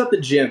 Maybe it was at the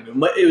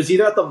gym. It was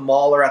either at the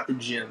mall or at the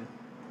gym.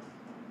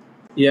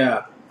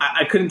 Yeah.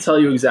 I couldn't tell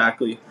you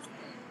exactly.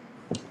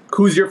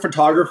 Who's your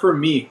photographer?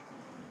 Me.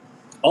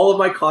 All of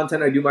my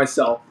content I do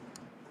myself.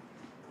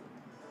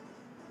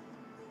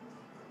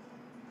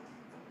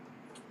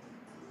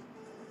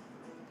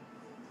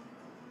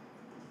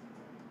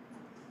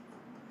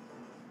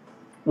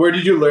 Where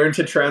did you learn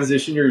to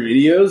transition your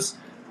videos?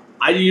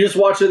 You just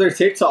watch other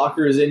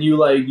TikTokers and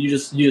you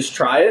just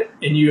try it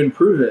and you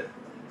improve it.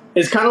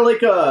 It's kind of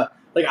like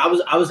I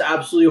was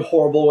absolutely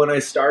horrible when I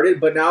started,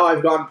 but now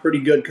I've gotten pretty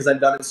good because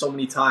I've done it so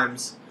many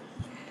times.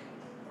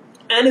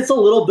 And it's a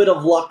little bit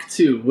of luck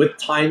too with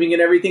timing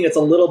and everything. It's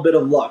a little bit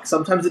of luck.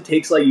 Sometimes it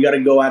takes you got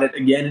to go at it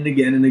again and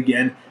again and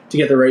again to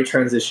get the right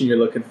transition you're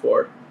looking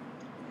for.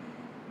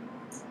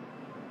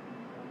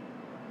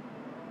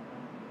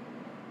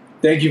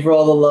 Thank you for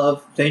all the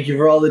love. Thank you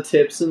for all the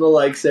tips and the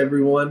likes,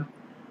 everyone.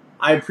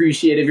 I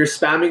appreciate it. If you're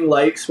spamming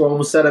likes, we're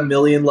almost at 1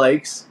 million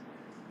likes.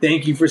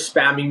 Thank you for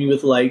spamming me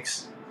with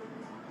likes.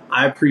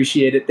 I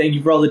appreciate it. Thank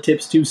you for all the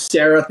tips too.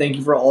 Sarah, thank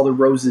you for all the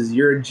roses.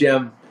 You're a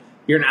gem.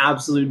 You're an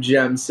absolute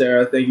gem,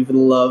 Sarah. Thank you for the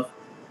love.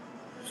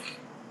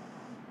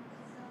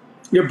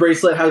 Your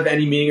bracelet has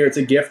any meaning or it's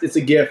a gift? It's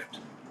a gift.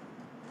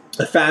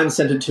 A fan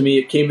sent it to me.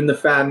 It came in the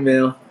fan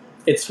mail.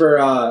 It's for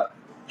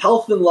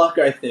health and luck,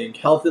 I think.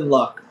 Health and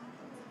luck.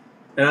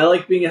 And I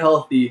like being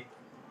healthy,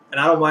 and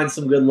I don't mind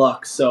some good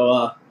luck,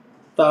 so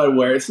thought I'd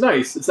wear it. It's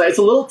nice. It's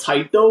a little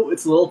tight, though.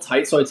 It's a little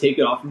tight, so I take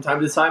it off from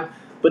time to time,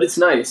 but it's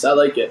nice. I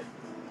like it.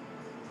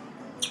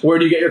 Where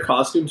do you get your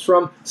costumes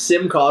from?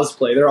 Sim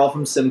Cosplay. They're all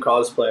from Sim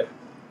Cosplay.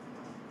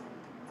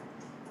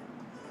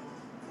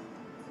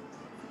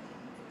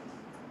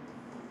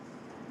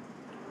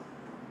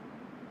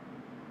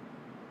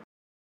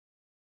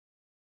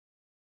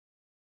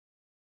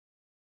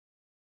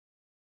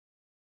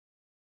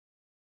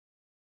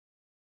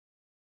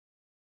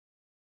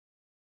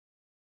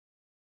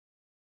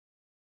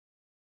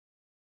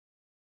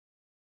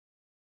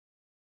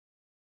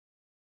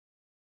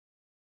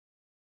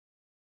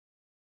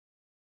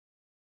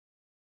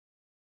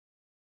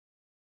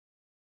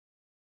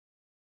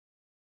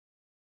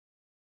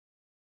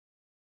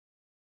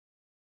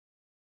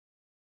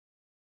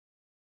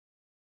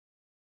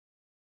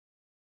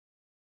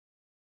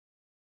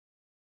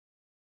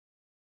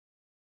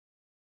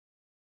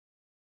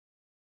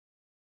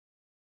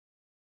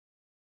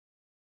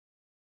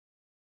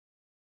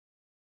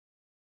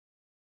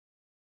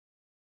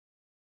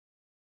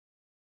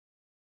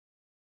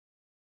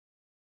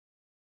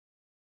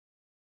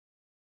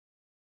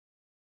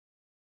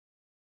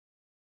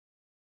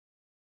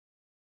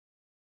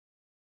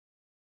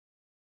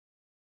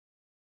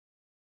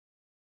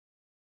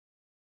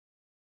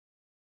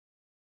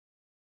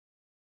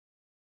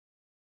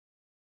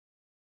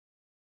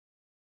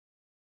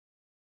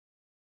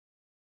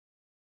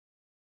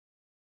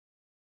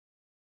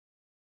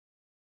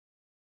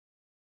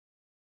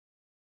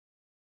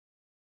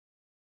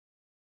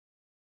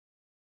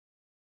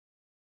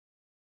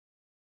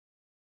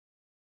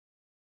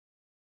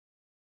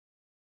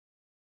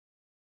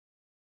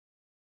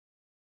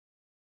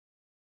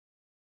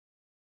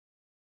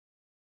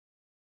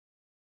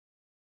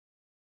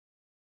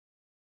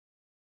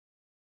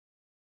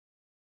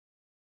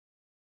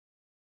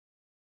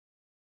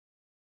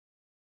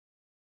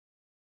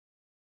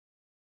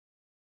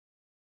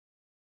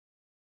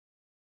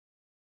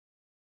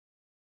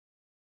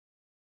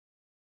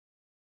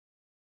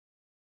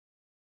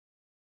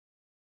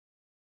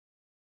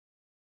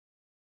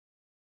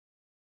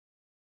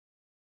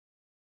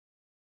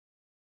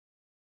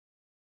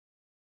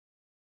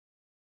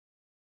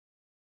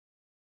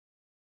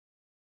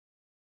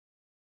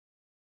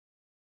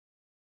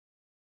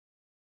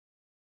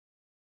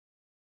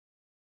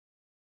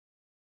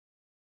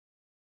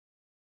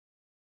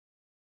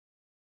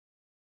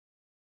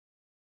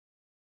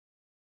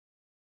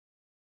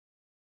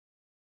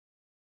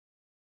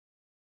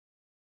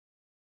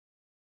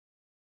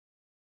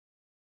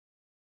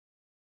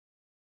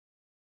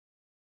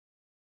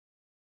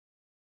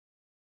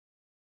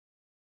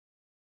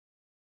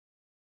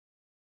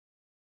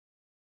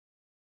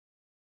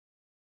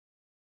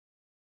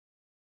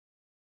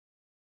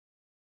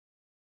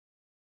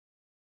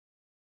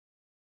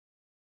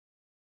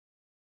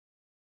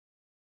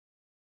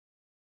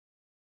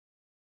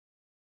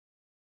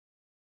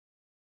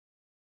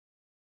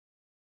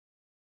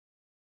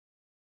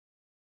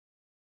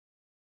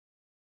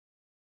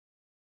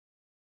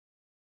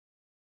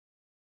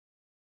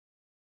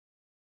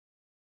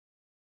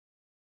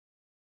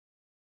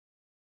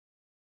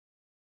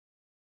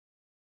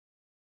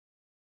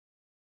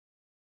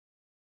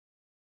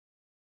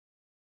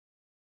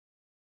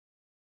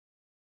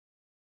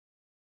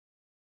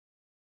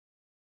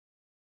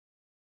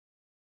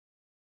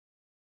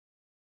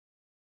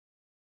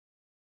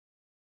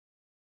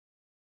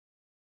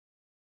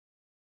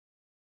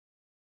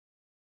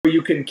 where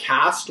you can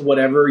cast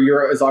whatever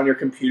is on your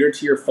computer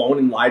to your phone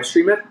and live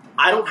stream it.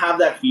 I don't have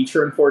that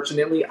feature,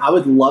 unfortunately. I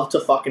would love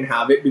to fucking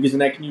have it because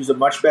then I can use a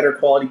much better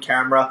quality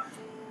camera.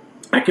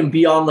 I can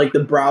be on like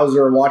the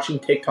browser watching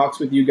TikToks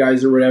with you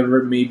guys or whatever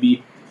it may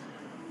be.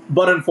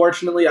 But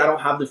unfortunately, I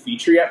don't have the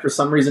feature yet. For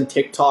some reason,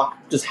 TikTok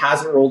just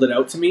hasn't rolled it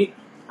out to me.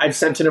 I've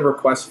sent in a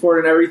request for it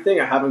and everything.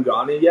 I haven't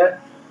gotten it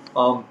yet.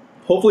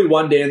 Hopefully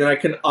one day, and then I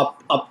can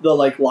up the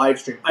like live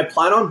stream. I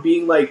plan on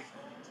being like,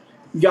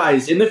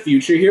 guys, in the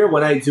future here,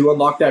 when I do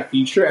unlock that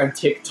feature and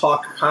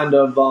TikTok kind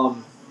of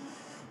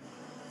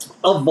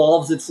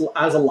evolves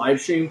as a live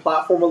streaming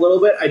platform a little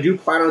bit, I do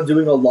plan on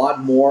doing a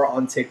lot more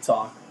on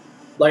TikTok.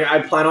 Like,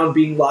 I plan on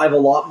being live a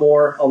lot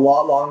more, a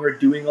lot longer,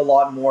 doing a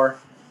lot more.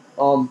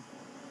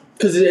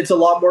 Because it's a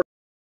lot more